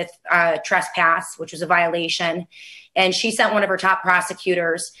charged with trespass, which was a violation. And she sent one of her top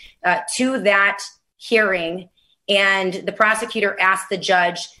prosecutors to that hearing. And the prosecutor asked the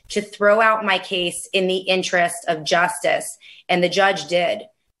judge to throw out my case in the interest of justice. And the judge did.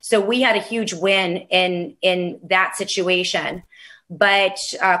 So we had a huge win in that situation. But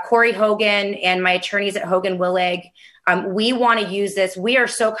Corey Hogan and my attorneys at Hogan Willig, we want to use this. We are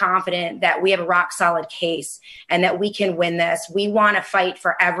so confident that we have a rock solid case and that we can win this. We want to fight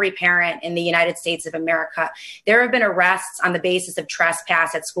for every parent in the United States of America. There have been arrests on the basis of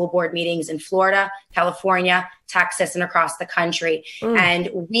trespass at school board meetings in Florida, California, Texas, and across the country. And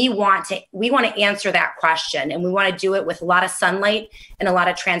we want to answer that question, and we want to do it with a lot of sunlight and a lot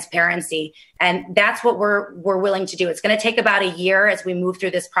of transparency. And that's what we're willing to do. It's going to take about a year as we move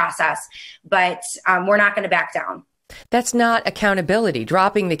through this process, but we're not going to back down. That's not accountability.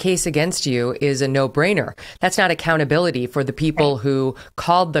 Dropping the case against you is a no-brainer. That's not accountability for the people who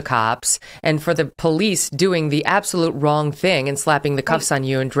called the cops and for the police doing the absolute wrong thing and slapping the cuffs on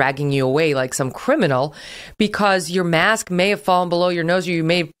you and dragging you away like some criminal because your mask may have fallen below your nose or you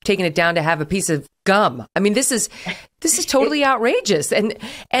may have taken it down to have a piece of gum. I mean, this is totally outrageous and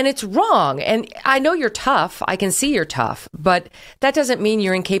it's wrong. And I know you're tough. I can see you're tough, but that doesn't mean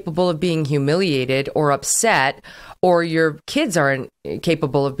you're incapable of being humiliated or upset, or your kids aren't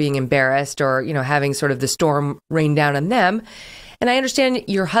capable of being embarrassed or, having sort of the storm rain down on them. And I understand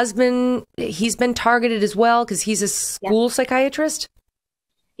your husband, he's been targeted as well because he's a school psychiatrist.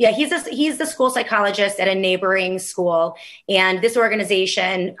 Yeah, he's the school psychologist at a neighboring school. And this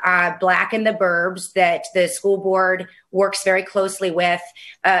organization, Black in the Burbs, that the school board works very closely with,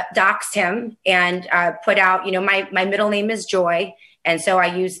 doxed him and put out, my middle name is Joy. And so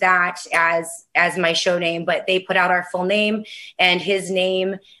I use that as my show name, but they put out our full name and his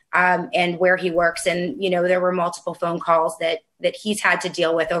name and where he works. And, there were multiple phone calls that he's had to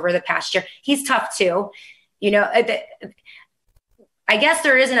deal with over the past year. He's tough too. I guess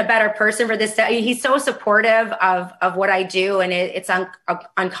there isn't a better person for this. He's so supportive of what I do, and it's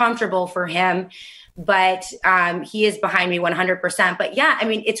uncomfortable for him, but he is behind me 100%. But yeah, I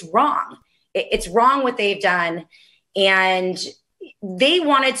mean, it's wrong. It's wrong what they've done. And they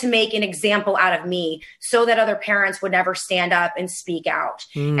wanted to make an example out of me so that other parents would never stand up and speak out.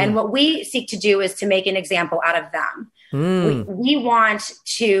 And what we seek to do is to make an example out of them. We want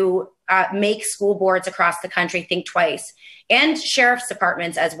to make school boards across the country think twice, and sheriff's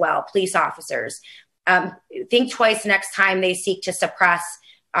departments as well, police officers. Think twice next time they seek to suppress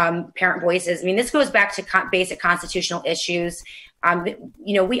parent voices. I mean, this goes back to basic constitutional issues.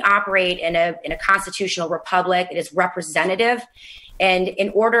 We operate in a constitutional republic. It is representative. And in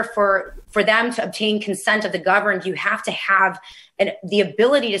order for them to obtain consent of the governed, you have to have the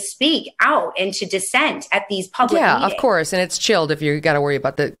ability to speak out and to dissent at these public meetings. Of course. And it's chilled if you got to worry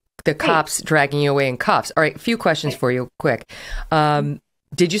about the cops dragging you away in cuffs. All right, a few questions for you, quick.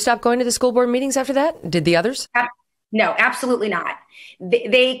 Did you stop going to the school board meetings after that? Did the others? No, absolutely not.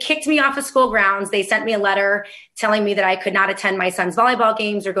 They kicked me off of school grounds. They sent me a letter telling me that I could not attend my son's volleyball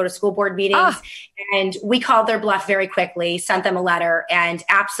games or go to school board meetings. And we called their bluff very quickly, sent them a letter. And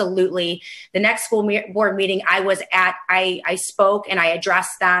absolutely, the next school board meeting I was at, I spoke and I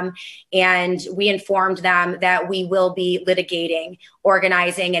addressed them. And we informed them that we will be litigating,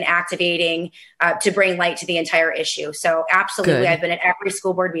 organizing, and activating to bring light to the entire issue. So absolutely, Good. I've been at every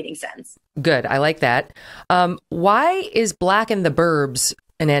school board meeting since. Good. I like that. Why is Black in the Burbs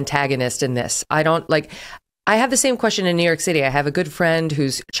an antagonist in this? I have the same question in New York City. I have a good friend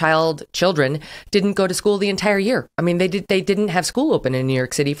whose children didn't go to school the entire year. I mean, they didn't have school open in New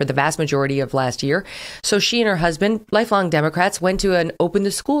York City for the vast majority of last year. So she and her husband, lifelong Democrats, went to an Open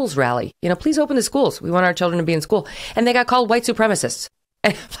the Schools rally. Please open the schools. We want our children to be in school. And they got called white supremacists.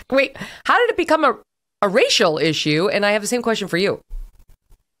 And I'm like, wait, how did it become a racial issue? And I have the same question for you.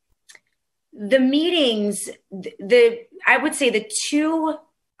 The meetings, I would say the two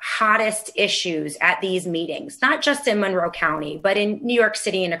hottest issues at these meetings, not just in Monroe County, but in New York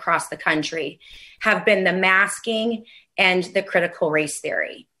City and across the country, have been the masking and the critical race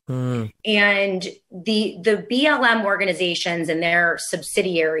theory. And the BLM organizations and their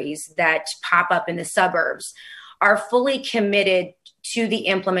subsidiaries that pop up in the suburbs are fully committed to the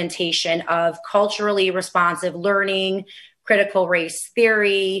implementation of culturally responsive learning, critical race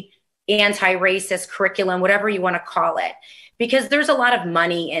theory, anti-racist curriculum, whatever you want to call it, because there's a lot of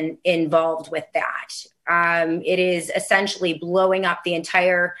money involved with that. It is essentially blowing up the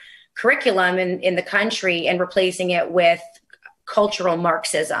entire curriculum in the country and replacing it with cultural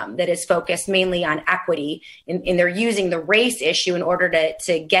Marxism that is focused mainly on equity, and they're using the race issue in order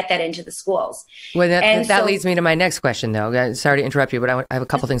to get that into the schools. Well, that leads me to my next question, though. Sorry to interrupt you, but I have a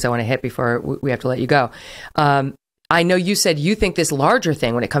couple things I want to hit before we have to let you go. I know you said you think this larger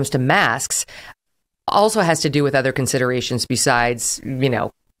thing when it comes to masks also has to do with other considerations besides,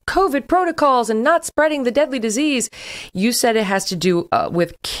 COVID protocols and not spreading the deadly disease. You said it has to do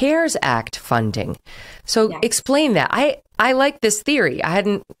with CARES Act funding. So explain that. I like this theory. I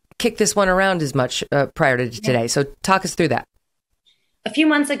hadn't kicked this one around as much prior to today. So talk us through that. A few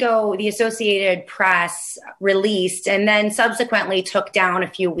months ago, the Associated Press released and then subsequently took down a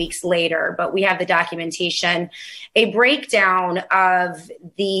few weeks later, but we have the documentation, a breakdown of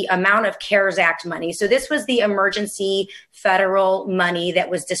the amount of CARES Act money. So this was the emergency federal money that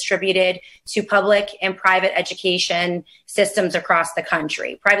was distributed to public and private education systems across the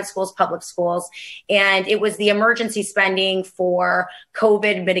country, private schools, public schools. And it was the emergency spending for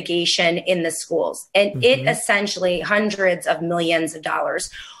COVID mitigation in the schools. And it essentially, hundreds of millions of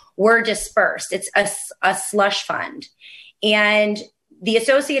dollars were dispersed. It's a slush fund. And the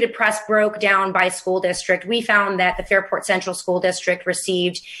Associated Press broke down by school district. We found that the Fairport Central School District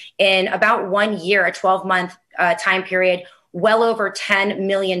received in about 1 year, a 12-month time period, well over $10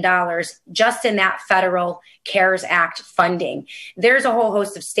 million just in that federal CARES Act funding. There's a whole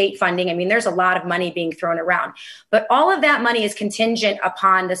host of state funding. I mean, there's a lot of money being thrown around, but all of that money is contingent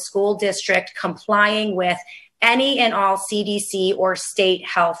upon the school district complying with any and all CDC or state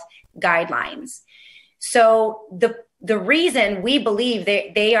health guidelines. So the reason we believe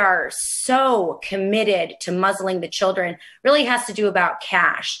they are so committed to muzzling the children really has to do about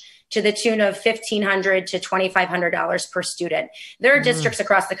cash, to the tune of $1,500 to $2,500 per student. There are districts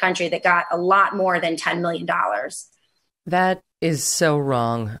across the country that got a lot more than $10 million. That is so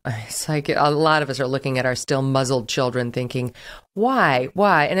wrong. It's like a lot of us are looking at our still muzzled children thinking, why?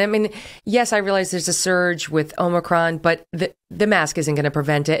 And I mean, yes, I realize there's a surge with Omicron, but the mask isn't going to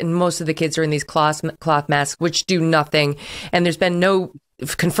prevent it. And most of the kids are in these cloth masks, which do nothing. And there's been no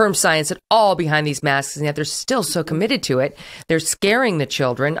confirmed science at all behind these masks, and yet they're still so committed to it. They're scaring the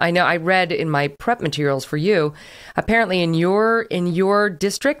children. I know I read in my prep materials for you, apparently in your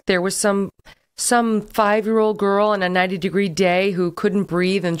district, there was some 5-year-old girl on a 90-degree day who couldn't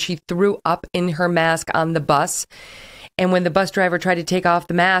breathe, and she threw up in her mask on the bus. And when the bus driver tried to take off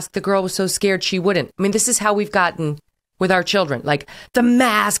the mask, the girl was so scared she wouldn't. I mean, this is how we've gotten with our children. Like, the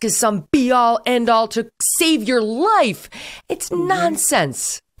mask is some be-all, end-all to save your life. It's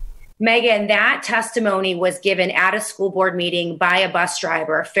nonsense. Megyn, that testimony was given at a school board meeting by a bus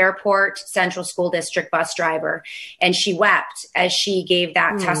driver, Fairport Central School District bus driver, and she wept as she gave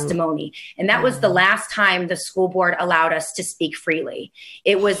that testimony. And that was the last time the school board allowed us to speak freely.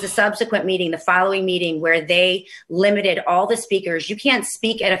 It was the subsequent meeting, the following meeting, where they limited all the speakers. You can't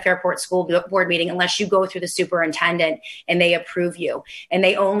speak at a Fairport School Board meeting unless you go through the superintendent and they approve you. And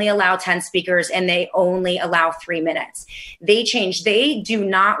they only allow 10 speakers and they only allow 3 minutes. They changed. They do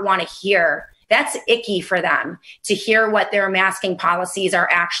not want to hear. That's icky for them to hear what their masking policies are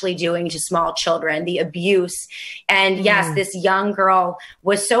actually doing to small children, the abuse. And yes, this young girl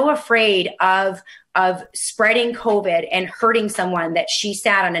was so afraid of spreading COVID and hurting someone that she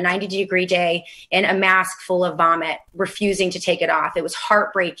sat on a 90-degree day in a mask full of vomit, refusing to take it off. It was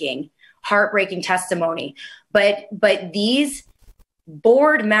heartbreaking testimony. But these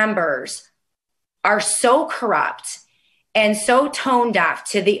board members are so corrupt and so tone deaf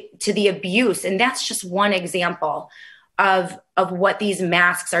to the abuse. And that's just one example of what these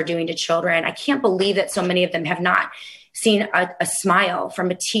masks are doing to children. I can't believe that so many of them have not seen a smile from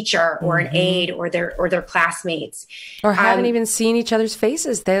a teacher or an aide or their classmates, or haven't even seen each other's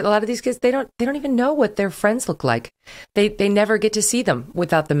faces. A lot of these kids, they don't even know what their friends look like. They never get to see them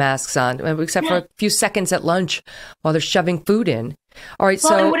without the masks on, except for a few seconds at lunch while they're shoving food in. All right,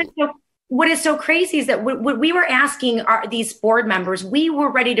 What is so crazy is that what we were asking these board members, we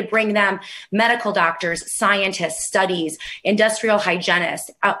were ready to bring them medical doctors, scientists, studies, industrial hygienists,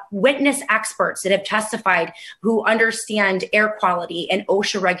 witness experts that have testified who understand air quality and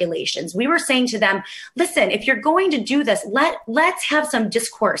OSHA regulations. We were saying to them, listen, if you're going to do this, let's have some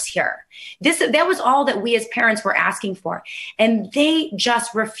discourse here. That was all that we as parents were asking for. And they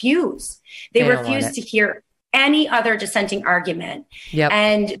just refuse. They refuse to hear. any other dissenting argument. Yep.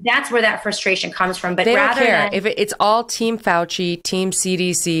 And that's where that frustration comes from. But they don't rather care. than, If it's all Team Fauci, Team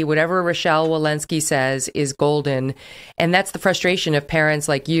CDC, whatever Rochelle Walensky says is golden. And that's the frustration of parents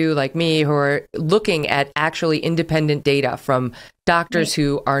like you, like me, who are looking at actually independent data from doctors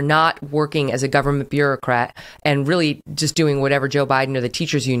who are not working as a government bureaucrat and really just doing whatever Joe Biden or the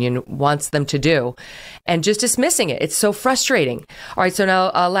teachers union wants them to do and just dismissing it. It's so frustrating. All right. So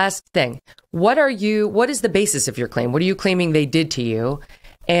now last thing, what is the basis of your claim? What are you claiming they did to you?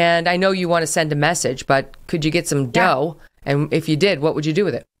 And I know you want to send a message, but could you get some dough? And if you did, what would you do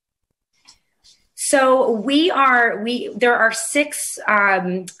with it? So there are 6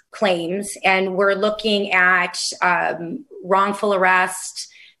 claims, and we're looking at wrongful arrest,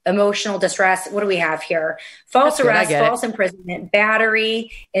 emotional distress. What do we have here? False arrest, false imprisonment,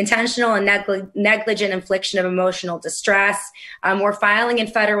 battery, intentional and negligent infliction of emotional distress. We're filing in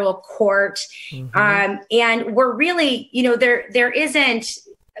federal court. And we're really, there isn't,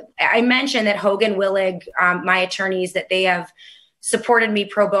 I mentioned that Hogan Willig, my attorneys, that they have supported me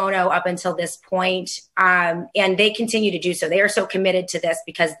pro bono up until this point. And they continue to do so. They are so committed to this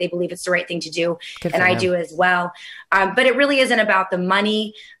because they believe it's the right thing to do. And I do as well. But it really isn't about the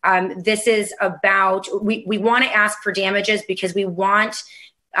money. This is about, we want to ask for damages because we want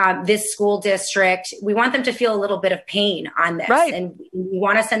this school district, we want them to feel a little bit of pain on this. Right. And we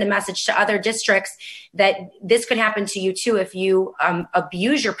want to send a message to other districts that this could happen to you too if you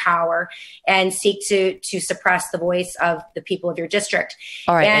abuse your power and seek to suppress the voice of the people of your district.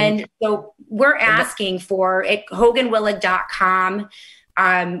 All right. And so we're asking for it, HoganWillig.com.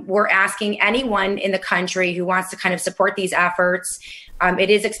 We're asking anyone in the country who wants to kind of support these efforts.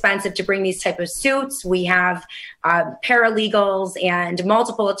 It is expensive to bring these type of suits. We have paralegals and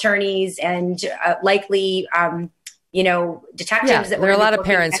multiple attorneys and likely, detectives. That there are a lot of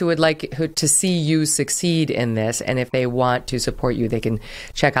parents who would like to see you succeed in this. And if they want to support you, they can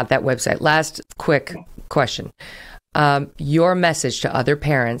check out that website. Last quick question. Your message to other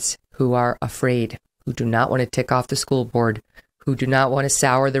parents who are afraid, who do not want to tick off the school board, who do not want to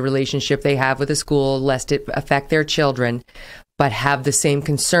sour the relationship they have with the school lest it affect their children, but have the same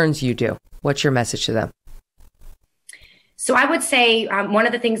concerns you do. What's your message to them? So I would say one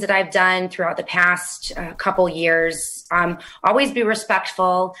of the things that I've done throughout the past couple years, always be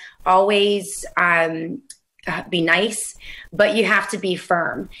respectful, always be nice, but you have to be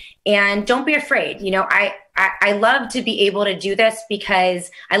firm and don't be afraid. I love to be able to do this because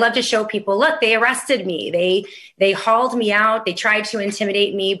I love to show people, look, they arrested me. They hauled me out. They tried to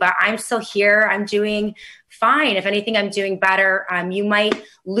intimidate me, but I'm still here. I'm doing fine. If anything, I'm doing better. You might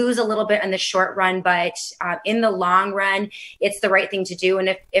lose a little bit in the short run, but in the long run, it's the right thing to do.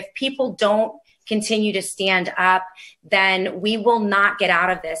 And if people don't continue to stand up, then we will not get out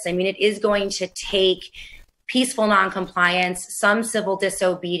of this. I mean, it is going to take peaceful noncompliance, some civil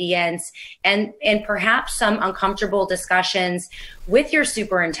disobedience, and perhaps some uncomfortable discussions with your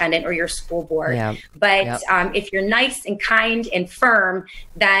superintendent or your school board. Yeah. But if you're nice and kind and firm,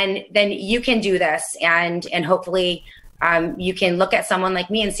 then you can do this, and hopefully you can look at someone like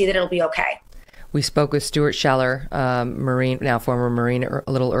me and see that it'll be okay. We spoke with Stuart Scheller, Marine, now former Marine,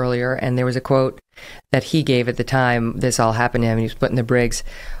 a little earlier, and there was a quote that he gave at the time this all happened to him. He was put in the Briggs.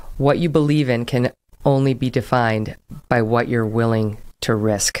 What you believe in can only be defined by what you're willing to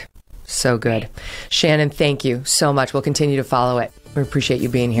risk. So good. Shannon, thank you so much. We'll continue to follow it. We appreciate you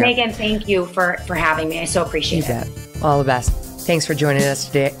being here. Megyn, thank you for having me. I so appreciate it. All the best. Thanks for joining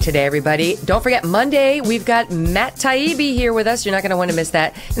us today, everybody. Don't forget, Monday, we've got Matt Taibbi here with us. You're not going to want to miss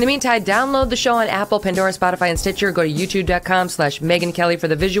that. In the meantime, download the show on Apple, Pandora, Spotify, and Stitcher. Go to youtube.com/Megyn Kelly for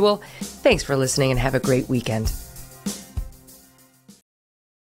the visual. Thanks for listening and have a great weekend.